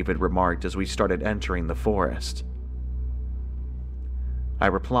 David remarked as we started entering the forest. I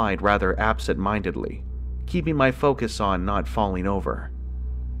replied rather absent-mindedly, keeping my focus on not falling over.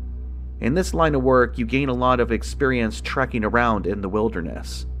 In this line of work, you gain a lot of experience trekking around in the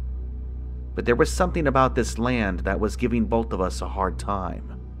wilderness. But there was something about this land that was giving both of us a hard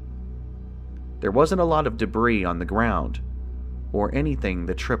time. There wasn't a lot of debris on the ground, or anything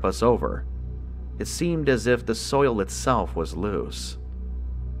to trip us over. It seemed as if the soil itself was loose.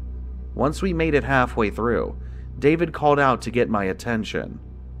 Once we made it halfway through, David called out to get my attention.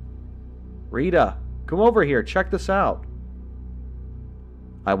 "Rita, come over here, check this out."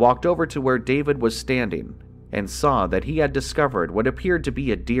 I walked over to where David was standing and saw that he had discovered what appeared to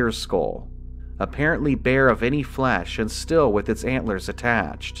be a deer skull, apparently bare of any flesh and still with its antlers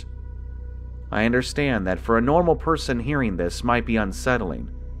attached. I understand that for a normal person hearing this might be unsettling,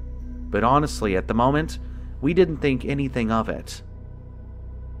 but honestly at the moment, we didn't think anything of it.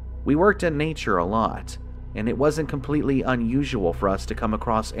 We worked in nature a lot, and it wasn't completely unusual for us to come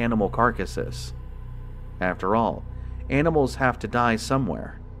across animal carcasses. After all, animals have to die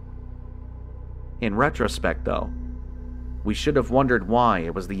somewhere. In retrospect, though, we should have wondered why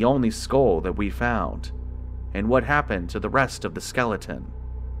it was the only skull that we found, and what happened to the rest of the skeleton.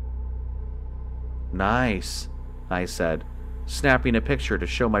 "Nice," I said, snapping a picture to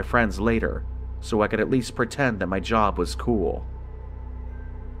show my friends later, so I could at least pretend that my job was cool.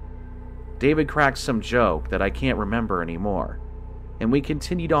 David cracked some joke that I can't remember anymore, and we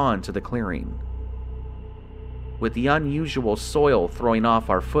continued on to the clearing. With the unusual soil throwing off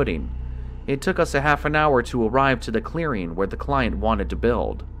our footing, it took us a half an hour to arrive to the clearing where the client wanted to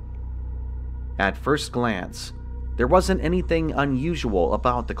build. At first glance, there wasn't anything unusual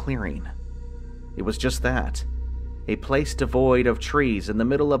about the clearing. It was just that, a place devoid of trees in the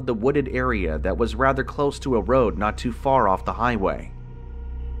middle of the wooded area that was rather close to a road not too far off the highway.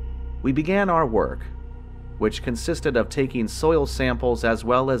 We began our work, which consisted of taking soil samples as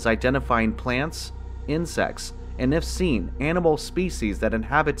well as identifying plants, insects, and if seen, animal species that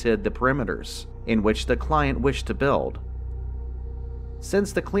inhabited the perimeters in which the client wished to build.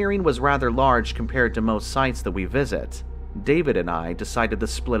 Since the clearing was rather large compared to most sites that we visit, David and I decided to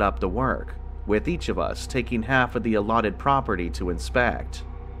split up the work, with each of us taking half of the allotted property to inspect.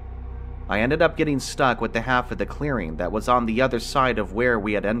 I ended up getting stuck with the half of the clearing that was on the other side of where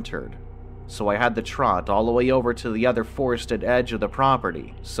we had entered, so I had to trot all the way over to the other forested edge of the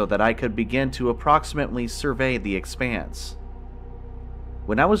property so that I could begin to approximately survey the expanse.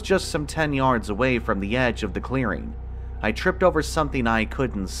 When I was just some 10 yards away from the edge of the clearing, I tripped over something I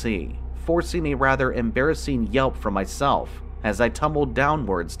couldn't see, forcing a rather embarrassing yelp from myself as I tumbled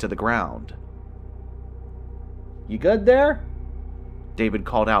downwards to the ground. "You good there?" David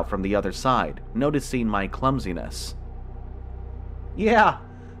called out from the other side, noticing my clumsiness. "Yeah,"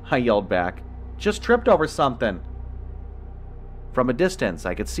 I yelled back. "Just tripped over something." From a distance,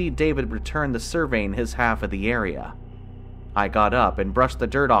 I could see David return to surveying his half of the area. I got up and brushed the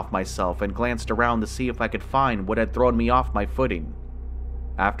dirt off myself and glanced around to see if I could find what had thrown me off my footing.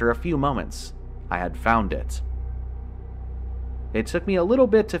 After a few moments, I had found it. It took me a little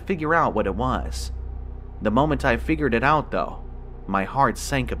bit to figure out what it was. The moment I figured it out, though, my heart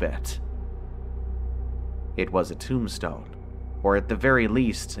sank a bit. It was a tombstone, or at the very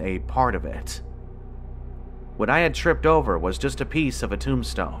least, a part of it. What I had tripped over was just a piece of a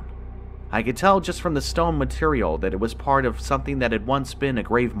tombstone. I could tell just from the stone material that it was part of something that had once been a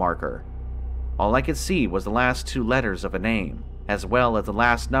grave marker. All I could see was the last 2 letters of a name, as well as the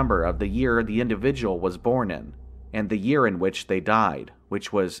last number of the year the individual was born in, and the year in which they died,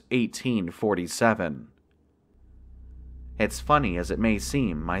 which was 1847. It's funny as it may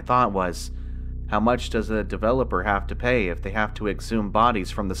seem, my thought was, how much does a developer have to pay if they have to exhume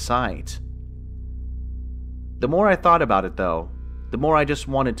bodies from the site? The more I thought about it, though, the more I just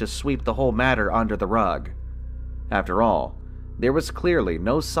wanted to sweep the whole matter under the rug. After all, there was clearly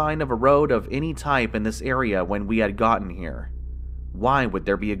no sign of a road of any type in this area when we had gotten here. Why would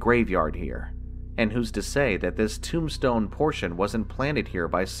there be a graveyard here? And who's to say that this tombstone portion wasn't planted here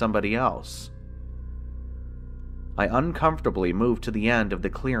by somebody else? I uncomfortably moved to the end of the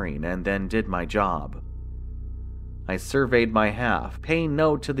clearing and then did my job. I surveyed my half, paying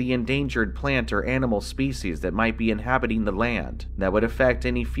note to the endangered plant or animal species that might be inhabiting the land that would affect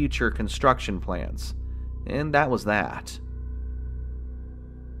any future construction plans, and that was that.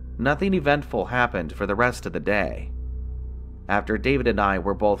 Nothing eventful happened for the rest of the day. After David and I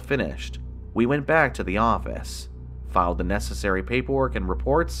were both finished, we went back to the office, filed the necessary paperwork and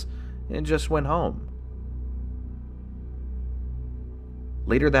reports, and just went home.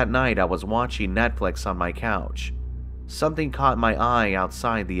 Later that night, I was watching Netflix on my couch. Something caught my eye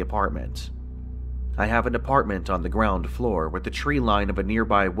outside the apartment. I have an apartment on the ground floor with the tree line of a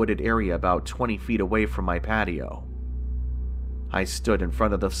nearby wooded area about 20 feet away from my patio. I stood in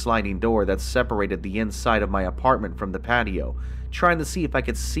front of the sliding door that separated the inside of my apartment from the patio, trying to see if I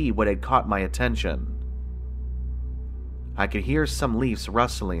could see what had caught my attention. I could hear some leaves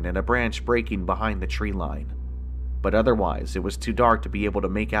rustling and a branch breaking behind the tree line, but otherwise it was too dark to be able to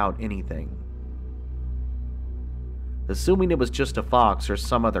make out anything. Assuming it was just a fox or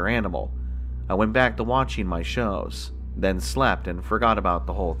some other animal, I went back to watching my shows, then slept and forgot about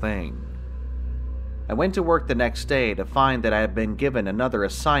the whole thing. I went to work the next day to find that I had been given another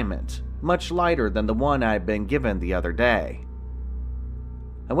assignment, much lighter than the one I had been given the other day.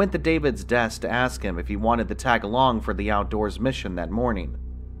 I went to David's desk to ask him if he wanted to tag along for the outdoors mission that morning,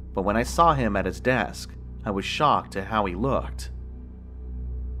 but when I saw him at his desk, I was shocked at how he looked.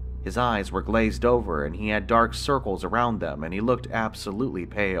 His eyes were glazed over and he had dark circles around them and he looked absolutely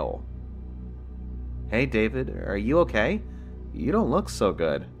pale. "Hey David, are you okay? You don't look so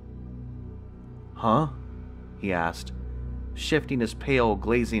good." "Huh?" he asked, shifting his pale,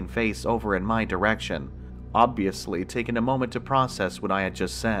 glazing face over in my direction, obviously taking a moment to process what I had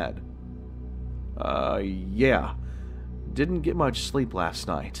just said. Yeah. Didn't get much sleep last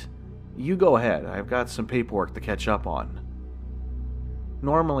night. You go ahead, I've got some paperwork to catch up on."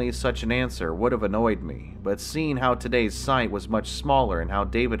 Normally, such an answer would have annoyed me, but seeing how today's site was much smaller and how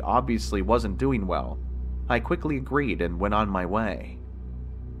David obviously wasn't doing well, I quickly agreed and went on my way.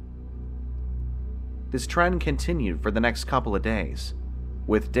 This trend continued for the next couple of days,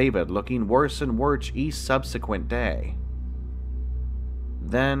 with David looking worse and worse each subsequent day.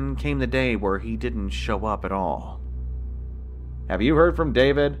 Then came the day where he didn't show up at all. "Have you heard from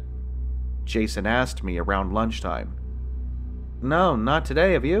David?" Jason asked me around lunchtime. "No, not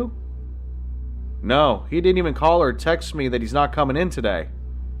today, have you?" "No, he didn't even call or text me that he's not coming in today,"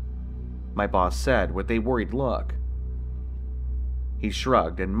 my boss said with a worried look. He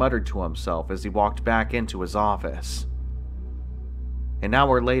shrugged and muttered to himself as he walked back into his office. An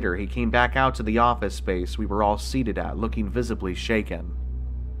hour later, he came back out to the office space we were all seated at, looking visibly shaken.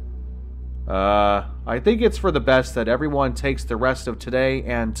 I think it's for the best that everyone takes the rest of today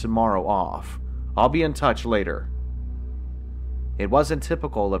and tomorrow off. I'll be in touch later." It wasn't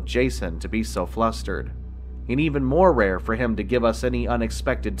typical of Jason to be so flustered, and even more rare for him to give us any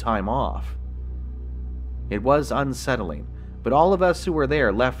unexpected time off. It was unsettling, but all of us who were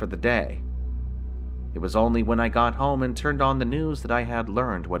there left for the day. It was only when I got home and turned on the news that I had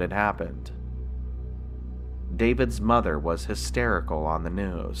learned what had happened. David's mother was hysterical on the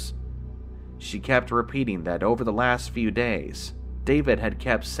news. She kept repeating that over the last few days, David had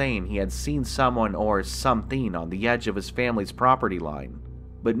kept saying he had seen someone or something on the edge of his family's property line,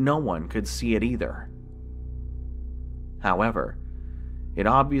 but no one could see it either. However, it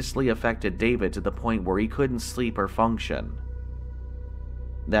obviously affected David to the point where he couldn't sleep or function.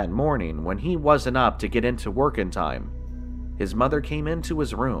 That morning, when he wasn't up to get into work in time, his mother came into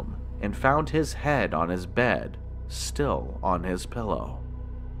his room and found his head on his bed, still on his pillow.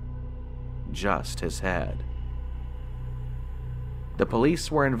 Just his head. The police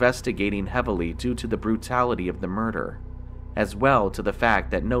were investigating heavily due to the brutality of the murder, as well to the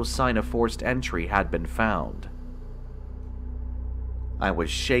fact that no sign of forced entry had been found. I was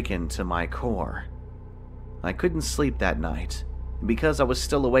shaken to my core. I couldn't sleep that night, and because I was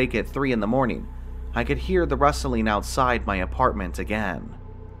still awake at 3 in the morning, I could hear the rustling outside my apartment again.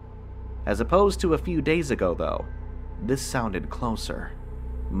 As opposed to a few days ago, though, this sounded closer.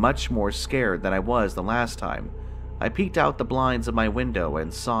 Much more scared than I was the last time, I peeked out the blinds of my window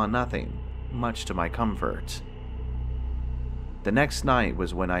and saw nothing, much to my comfort. The next night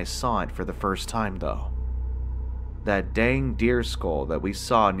was when I saw it for the first time, though. That dang deer skull that we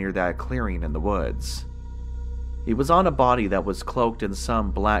saw near that clearing in the woods. It was on a body that was cloaked in some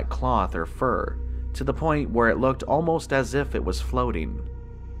black cloth or fur, to the point where it looked almost as if it was floating.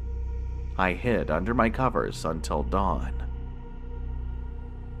 I hid under my covers until dawn.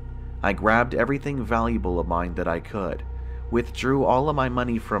 I grabbed everything valuable of mine that I could, withdrew all of my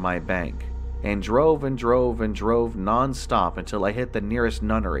money from my bank, and drove non-stop until I hit the nearest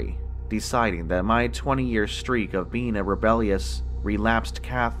nunnery, deciding that my 20-year streak of being a rebellious, relapsed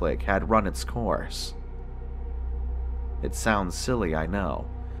Catholic had run its course. It sounds silly, I know,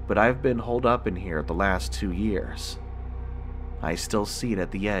 but I've been holed up in here the last 2 years. I still see it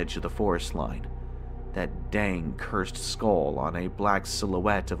at the edge of the forest line. That dang cursed skull on a black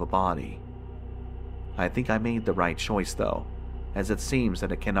silhouette of a body. I think I made the right choice though, as it seems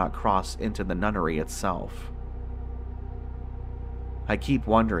that it cannot cross into the nunnery itself. I keep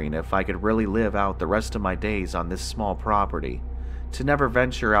wondering if I could really live out the rest of my days on this small property, to never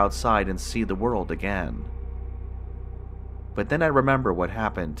venture outside and see the world again. But then I remember what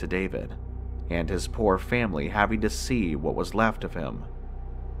happened to David, and his poor family having to see what was left of him.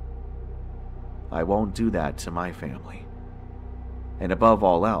 I won't do that to my family. And above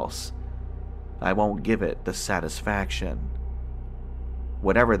all else, I won't give it the satisfaction.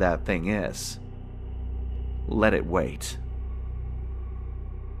 Whatever that thing is, let it wait.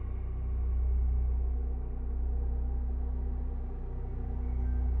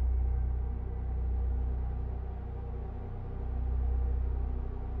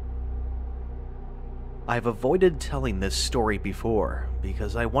 I've avoided telling this story before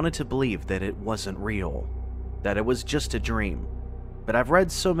because I wanted to believe that it wasn't real, that it was just a dream, but I've read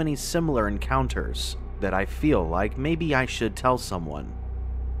so many similar encounters that I feel like maybe I should tell someone.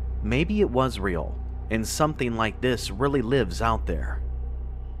 Maybe it was real, and something like this really lives out there.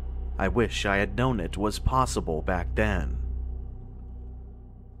 I wish I had known it was possible back then.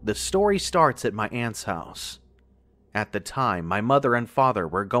 The story starts at my aunt's house. At the time, my mother and father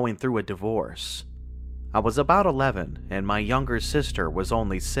were going through a divorce. I was about 11, and my younger sister was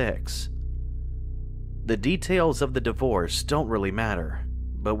only 6. The details of the divorce don't really matter,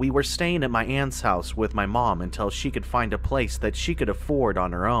 but we were staying at my aunt's house with my mom until she could find a place that she could afford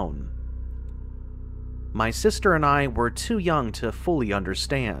on her own. My sister and I were too young to fully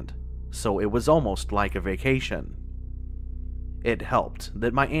understand, so it was almost like a vacation. It helped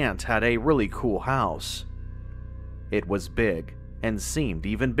that my aunt had a really cool house. It was big, and seemed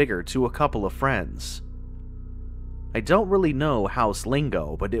even bigger to a couple of friends. I don't really know house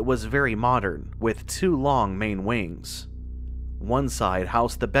lingo, but it was very modern, with 2 long main wings. One side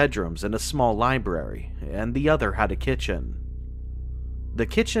housed the bedrooms and a small library, and the other had a kitchen. The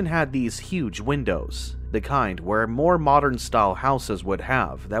kitchen had these huge windows, the kind where more modern-style houses would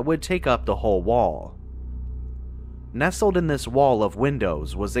have that would take up the whole wall. Nestled in this wall of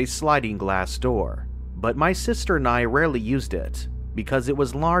windows was a sliding glass door, but my sister and I rarely used it because it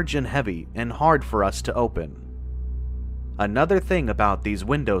was large and heavy and hard for us to open. Another thing about these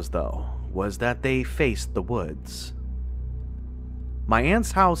windows, though, was that they faced the woods. My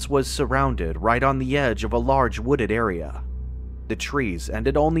aunt's house was surrounded right on the edge of a large wooded area. The trees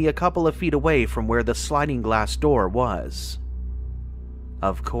ended only a couple of feet away from where the sliding glass door was.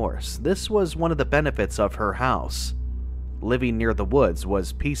 Of course, this was one of the benefits of her house. Living near the woods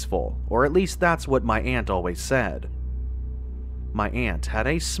was peaceful, or at least that's what my aunt always said. My aunt had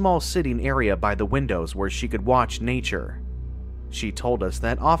a small sitting area by the windows where she could watch nature. She told us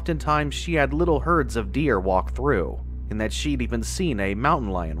that oftentimes she had little herds of deer walk through, and that she'd even seen a mountain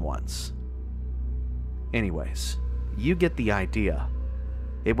lion once. Anyways, you get the idea.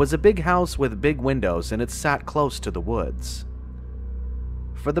 It was a big house with big windows, and it sat close to the woods.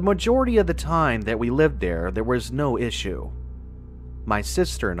 For the majority of the time that we lived there was no issue. My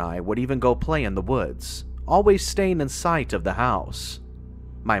sister and I would even go play in the woods, always staying in sight of the house.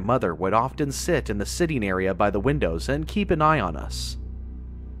 My mother would often sit in the sitting area by the windows and keep an eye on us.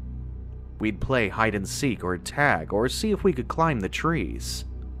 We'd play hide and seek or tag or see if we could climb the trees.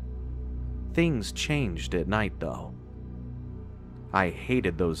 Things changed at night, though. I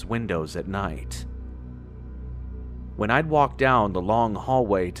hated those windows at night. When I'd walk down the long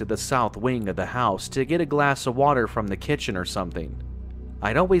hallway to the south wing of the house to get a glass of water from the kitchen or something,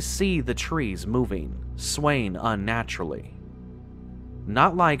 I'd always see the trees moving, swaying unnaturally.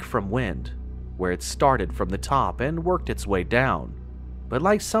 Not like from wind, where it started from the top and worked its way down, but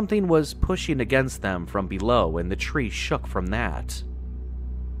like something was pushing against them from below and the tree shook from that.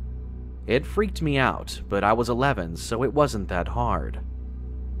 It freaked me out, but I was 11, so it wasn't that hard.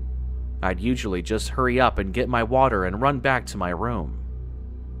 I'd usually just hurry up and get my water and run back to my room.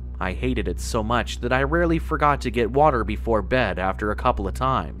 I hated it so much that I rarely forgot to get water before bed after a couple of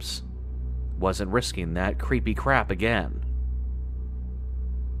times. Wasn't risking that creepy crap again.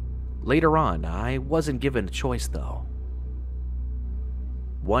 Later on, I wasn't given a choice though.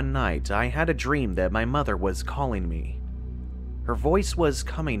 One night, I had a dream that my mother was calling me. Her voice was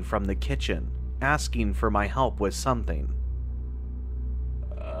coming from the kitchen, asking for my help with something.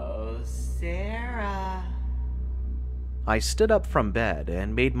 Oh, Sarah. I stood up from bed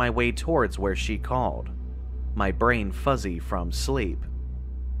and made my way towards where she called, my brain fuzzy from sleep.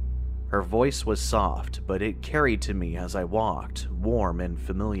 Her voice was soft, but it carried to me as I walked, warm and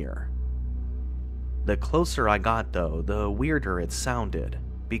familiar. The closer I got, though, the weirder it sounded,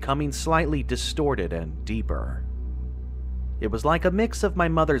 becoming slightly distorted and deeper. It was like a mix of my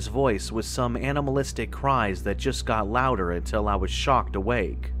mother's voice with some animalistic cries that just got louder until I was shocked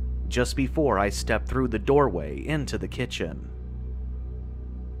awake, just before I stepped through the doorway into the kitchen.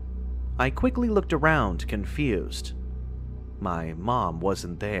 I quickly looked around, confused. My mom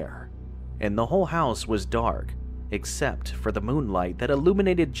wasn't there, and the whole house was dark, except for the moonlight that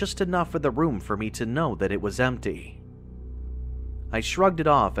illuminated just enough of the room for me to know that it was empty. I shrugged it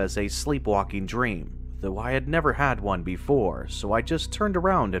off as a sleepwalking dream, though I had never had one before, so I just turned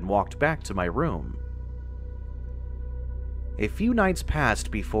around and walked back to my room. A few nights passed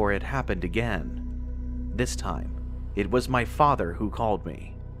before it happened again. This time, it was my father who called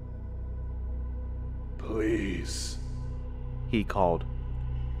me. "Please," he called.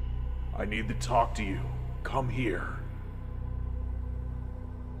 "I need to talk to you. Come here."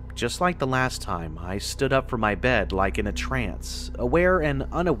 Just like the last time, I stood up from my bed like in a trance, aware and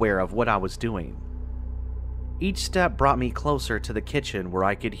unaware of what I was doing. Each step brought me closer to the kitchen where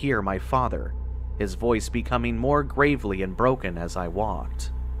I could hear my father, his voice becoming more gravely and broken as I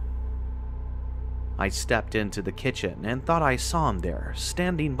walked. I stepped into the kitchen and thought I saw him there,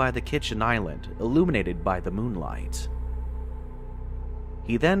 standing by the kitchen island, illuminated by the moonlight.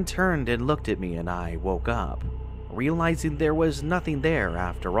 He then turned and looked at me and I woke up, realizing there was nothing there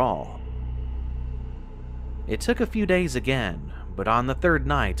after all. It took a few days again, but on the third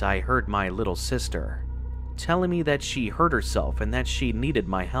night I heard my little sister telling me that she hurt herself and that she needed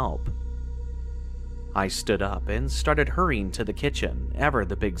my help. I stood up and started hurrying to the kitchen, ever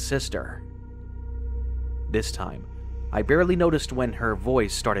the big sister. This time, I barely noticed when her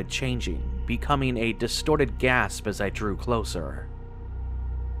voice started changing, becoming a distorted gasp as I drew closer.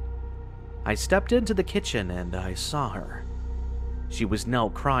 I stepped into the kitchen and I saw her. She was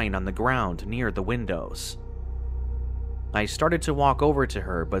knelt crying on the ground near the windows. I started to walk over to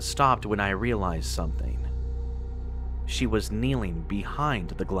her but stopped when I realized something. She was kneeling behind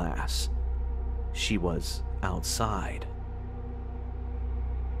the glass. She was outside.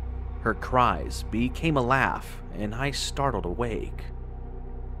 Her cries became a laugh and I startled awake.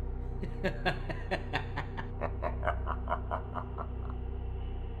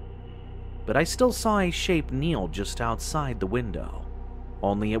 But I still saw a shape kneel just outside the window,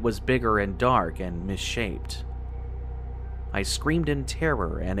 only it was bigger and dark and misshaped. I screamed in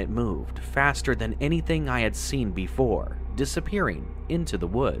terror and it moved faster than anything I had seen before, disappearing into the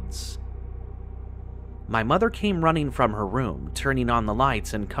woods. My mother came running from her room, turning on the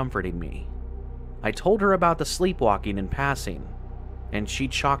lights and comforting me. I told her about the sleepwalking in passing, and she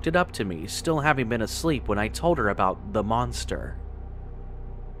chalked it up to me still having been asleep when I told her about the monster.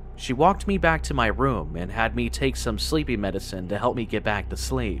 She walked me back to my room and had me take some sleeping medicine to help me get back to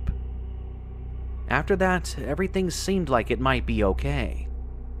sleep. After that, everything seemed like it might be okay.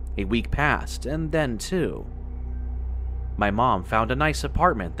 A week passed, and then 2. My mom found a nice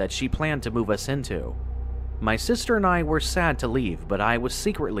apartment that she planned to move us into. My sister and I were sad to leave, but I was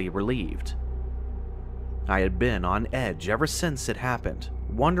secretly relieved. I had been on edge ever since it happened,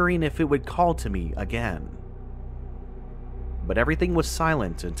 wondering if it would call to me again. But everything was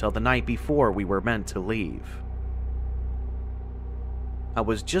silent until the night before we were meant to leave. I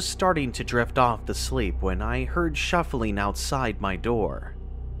was just starting to drift off to sleep when I heard shuffling outside my door.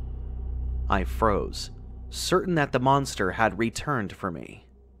 I froze, certain that the monster had returned for me,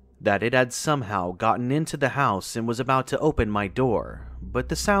 that it had somehow gotten into the house and was about to open my door, but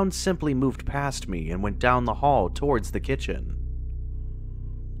the sound simply moved past me and went down the hall towards the kitchen.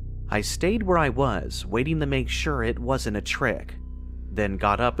 I stayed where I was, waiting to make sure it wasn't a trick, then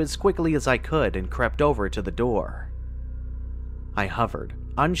got up as quickly as I could and crept over to the door. I hovered,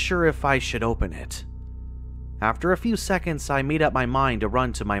 unsure if I should open it. After a few seconds, I made up my mind to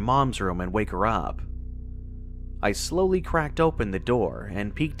run to my mom's room and wake her up. I slowly cracked open the door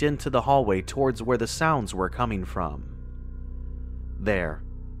and peeked into the hallway towards where the sounds were coming from. There,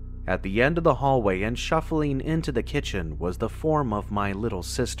 at the end of the hallway and shuffling into the kitchen, was the form of my little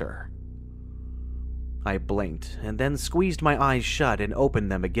sister. I blinked and then squeezed my eyes shut and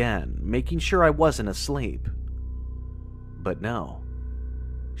opened them again, making sure I wasn't asleep. But no,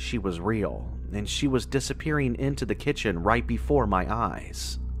 she was real, and she was disappearing into the kitchen right before my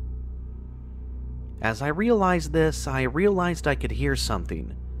eyes. As I realized this, I realized I could hear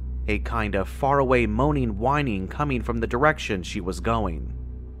something, a kind of faraway moaning whining coming from the direction she was going.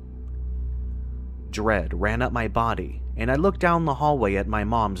 Dread ran up my body, and I looked down the hallway at my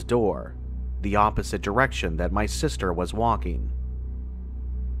mom's door, the opposite direction that my sister was walking.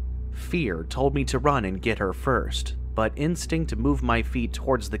 Fear told me to run and get her first, but instinct moved my feet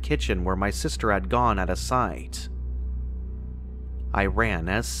towards the kitchen where my sister had gone out of sight. I ran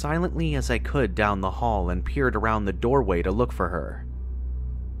as silently as I could down the hall and peered around the doorway to look for her.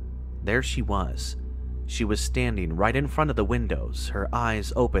 There she was. She was standing right in front of the windows, her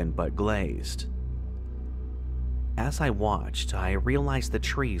eyes open but glazed. As I watched, I realized the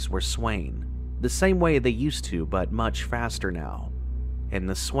trees were swaying, the same way they used to but much faster now, and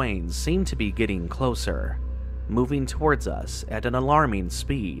the swaying seemed to be getting closer, moving towards us at an alarming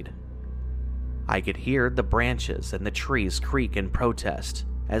speed. I could hear the branches and the trees creak in protest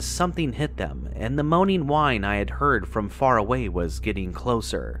as something hit them, and the moaning whine I had heard from far away was getting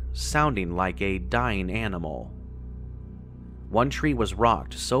closer, sounding like a dying animal. One tree was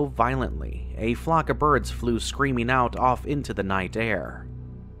rocked so violently, a flock of birds flew screaming out off into the night air.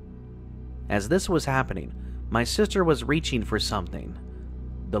 As this was happening, my sister was reaching for something,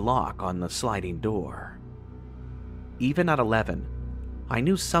 the lock on the sliding door. Even at 11, I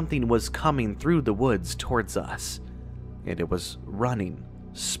knew something was coming through the woods towards us, and it was running,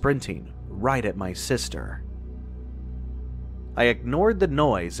 sprinting right at my sister. I ignored the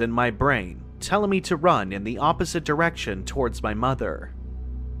noise in my brain, telling me to run in the opposite direction towards my mother.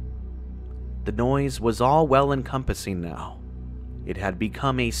 The noise was all well-encompassing now. It had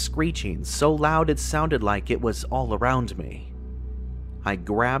become a screeching so loud it sounded like it was all around me. I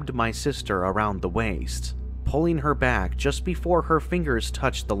grabbed my sister around the waist, pulling her back just before her fingers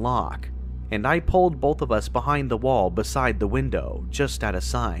touched the lock, and I pulled both of us behind the wall beside the window, just out of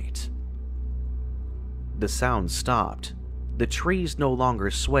sight. The sound stopped. The trees no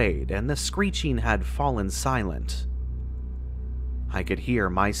longer swayed, and the screeching had fallen silent. I could hear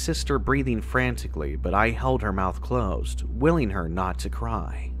my sister breathing frantically, but I held her mouth closed, willing her not to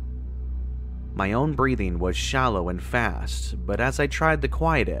cry. My own breathing was shallow and fast, but as I tried to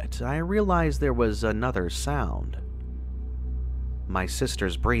quiet it, I realized there was another sound. My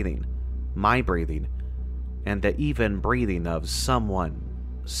sister's breathing, my breathing, and the even breathing of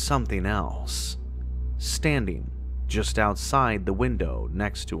something else, standing just outside the window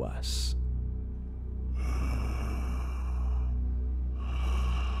next to us.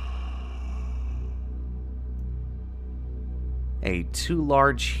 A too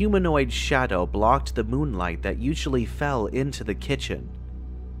large humanoid shadow blocked the moonlight that usually fell into the kitchen,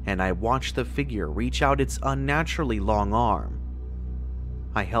 and I watched the figure reach out its unnaturally long arm.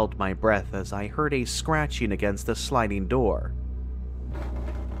 I held my breath as I heard a scratching against the sliding door.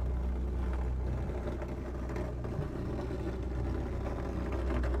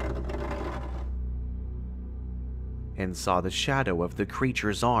 And saw the shadow of the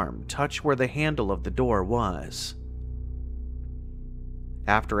creature's arm touch where the handle of the door was.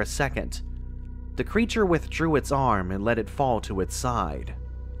 After a second, the creature withdrew its arm and let it fall to its side.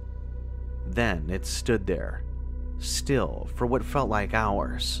 Then it stood there, still for what felt like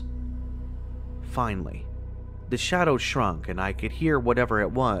hours. Finally, the shadow shrunk and I could hear whatever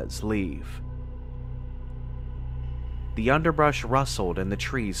it was leave. The underbrush rustled and the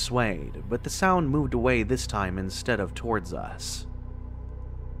trees swayed, but the sound moved away this time instead of towards us.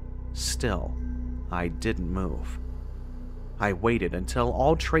 Still, I didn't move. I waited until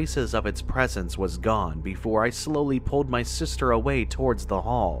all traces of its presence was gone before I slowly pulled my sister away towards the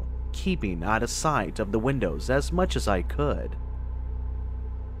hall, keeping out of sight of the windows as much as I could.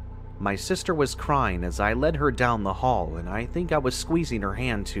 My sister was crying as I led her down the hall, and I think I was squeezing her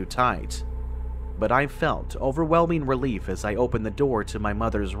hand too tight. But I felt overwhelming relief as I opened the door to my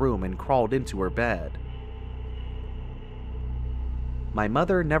mother's room and crawled into her bed. My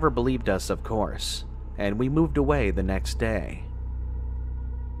mother never believed us, of course, and we moved away the next day.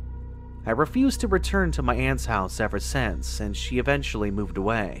 I refused to return to my aunt's house ever since, and she eventually moved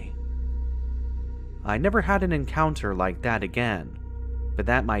away. I never had an encounter like that again, but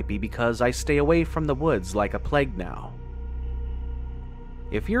that might be because I stay away from the woods like a plague now.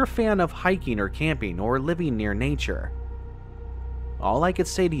 If you're a fan of hiking or camping or living near nature, all I could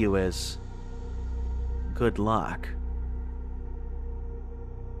say to you is, good luck.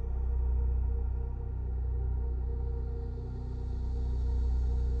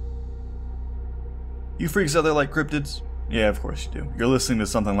 You freaks out there like cryptids? Yeah, of course you do. You're listening to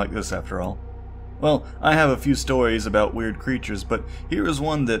something like this after all. Well, I have a few stories about weird creatures, but here is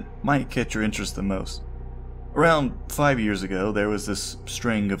one that might catch your interest the most. Around 5 years ago, there was this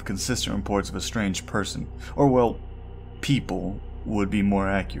string of consistent reports of a strange person. Or, well, people would be more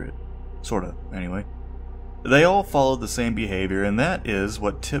accurate. Sorta, anyway. They all followed the same behavior, and that is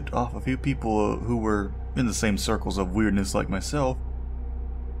what tipped off a few people who were in the same circles of weirdness like myself,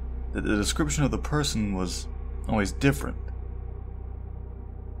 that the description of the person was always different.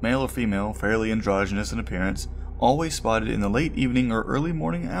 Male or female, fairly androgynous in appearance, always spotted in the late evening or early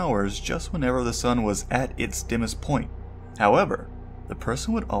morning hours just whenever the sun was at its dimmest point. However, the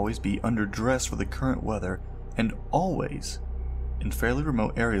person would always be underdressed for the current weather and always in fairly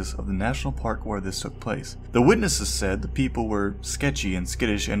remote areas of the national park where this took place. The witnesses said the people were sketchy and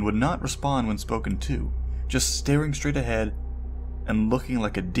skittish and would not respond when spoken to, just staring straight ahead and looking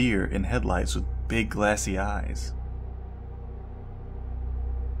like a deer in headlights with big glassy eyes.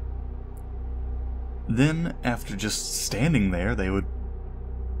 Then, after just standing there, they would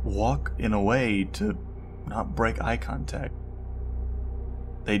walk in a way to not break eye contact.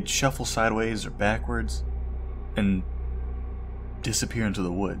 They'd shuffle sideways or backwards and disappear into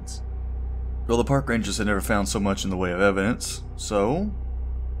the woods. Well, the park rangers had never found so much in the way of evidence, so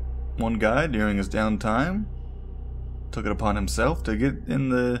one guy, during his downtime, took it upon himself to get in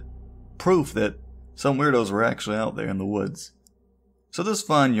the proof that some weirdos were actually out there in the woods. So this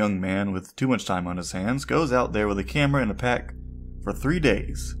fine young man with too much time on his hands goes out there with a camera and a pack for 3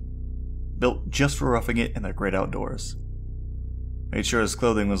 days, built just for roughing it in the great outdoors. Made sure his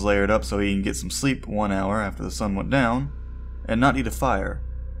clothing was layered up so he can get some sleep 1 hour after the sun went down, and not need a fire,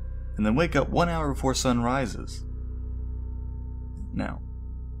 and then wake up 1 hour before sun rises. Now,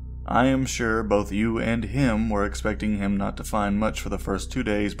 I am sure both you and him were expecting him not to find much for the first 2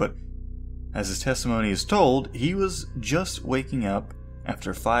 days, but as his testimony is told, he was just waking up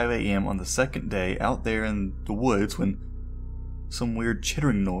after 5 a.m. on the second day out there in the woods when some weird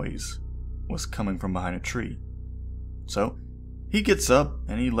chittering noise was coming from behind a tree. So, he gets up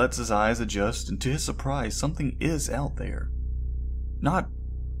and he lets his eyes adjust, and to his surprise, something is out there. Not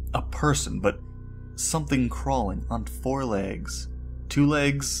a person, but something crawling on 4 legs. 2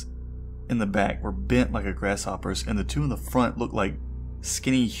 legs in the back were bent like a grasshopper's, and the 2 in the front looked like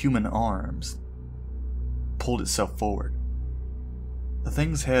skinny human arms. Pulled itself forward. The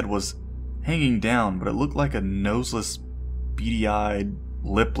thing's head was hanging down, but it looked like a noseless, beady-eyed,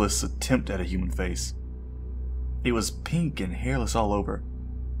 lipless attempt at a human face. It was pink and hairless all over.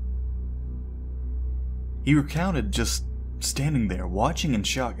 He recounted just standing there, watching in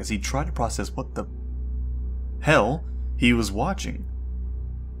shock as he tried to process what the hell he was watching.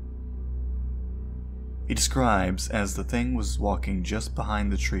 He describes as the thing was walking just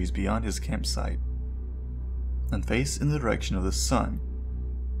behind the trees beyond his campsite and faced in the direction of the sun.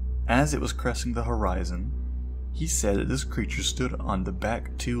 As it was cresting the horizon, he said that this creature stood on the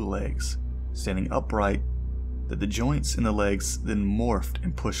back 2 legs, standing upright, that the joints in the legs then morphed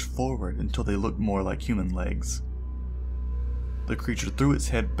and pushed forward until they looked more like human legs. The creature threw its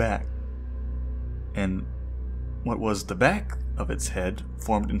head back, and what was the back of its head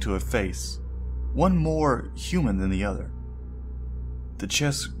formed into a face, one more human than the other. The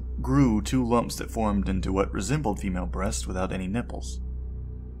chest grew 2 lumps that formed into what resembled female breasts without any nipples.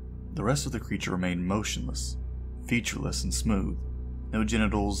 The rest of the creature remained motionless, featureless and smooth. No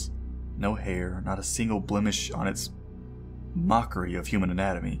genitals, no hair, not a single blemish on its mockery of human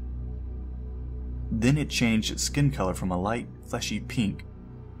anatomy. Then it changed its skin color from a light, fleshy pink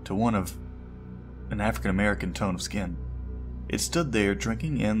to one of an African American tone of skin. It stood there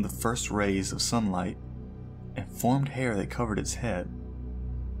drinking in the first rays of sunlight and formed hair that covered its head.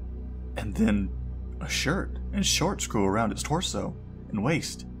 And then a shirt and shorts grew around its torso and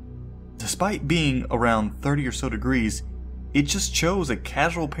waist. Despite being around 30 or so degrees, it just chose a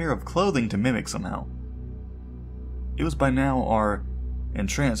casual pair of clothing to mimic somehow. It was by now our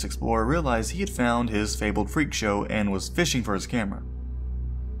entranced explorer realized he had found his fabled freak show and was fishing for his camera.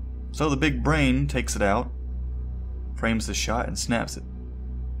 So the big brain takes it out, frames the shot, and snaps it.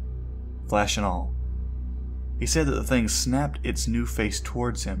 Flash and all. He said that the thing snapped its new face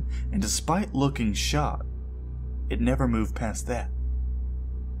towards him, and despite looking shocked, it never moved past that.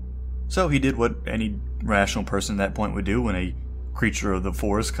 So he did what any rational person at that point would do when a creature of the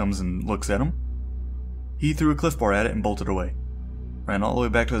forest comes and looks at him. He threw a cliff bar at it and bolted away. Ran all the way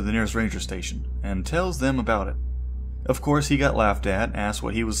back to the nearest ranger station, and tells them about it. Of course, he got laughed at, asked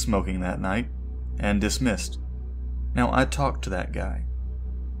what he was smoking that night, and dismissed. Now, I talked to that guy,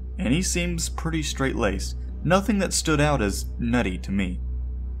 and he seems pretty straight-laced. Nothing that stood out as nutty to me.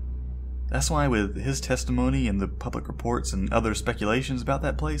 That's why with his testimony and the public reports and other speculations about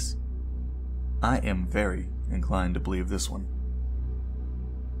that place, I am very inclined to believe this one.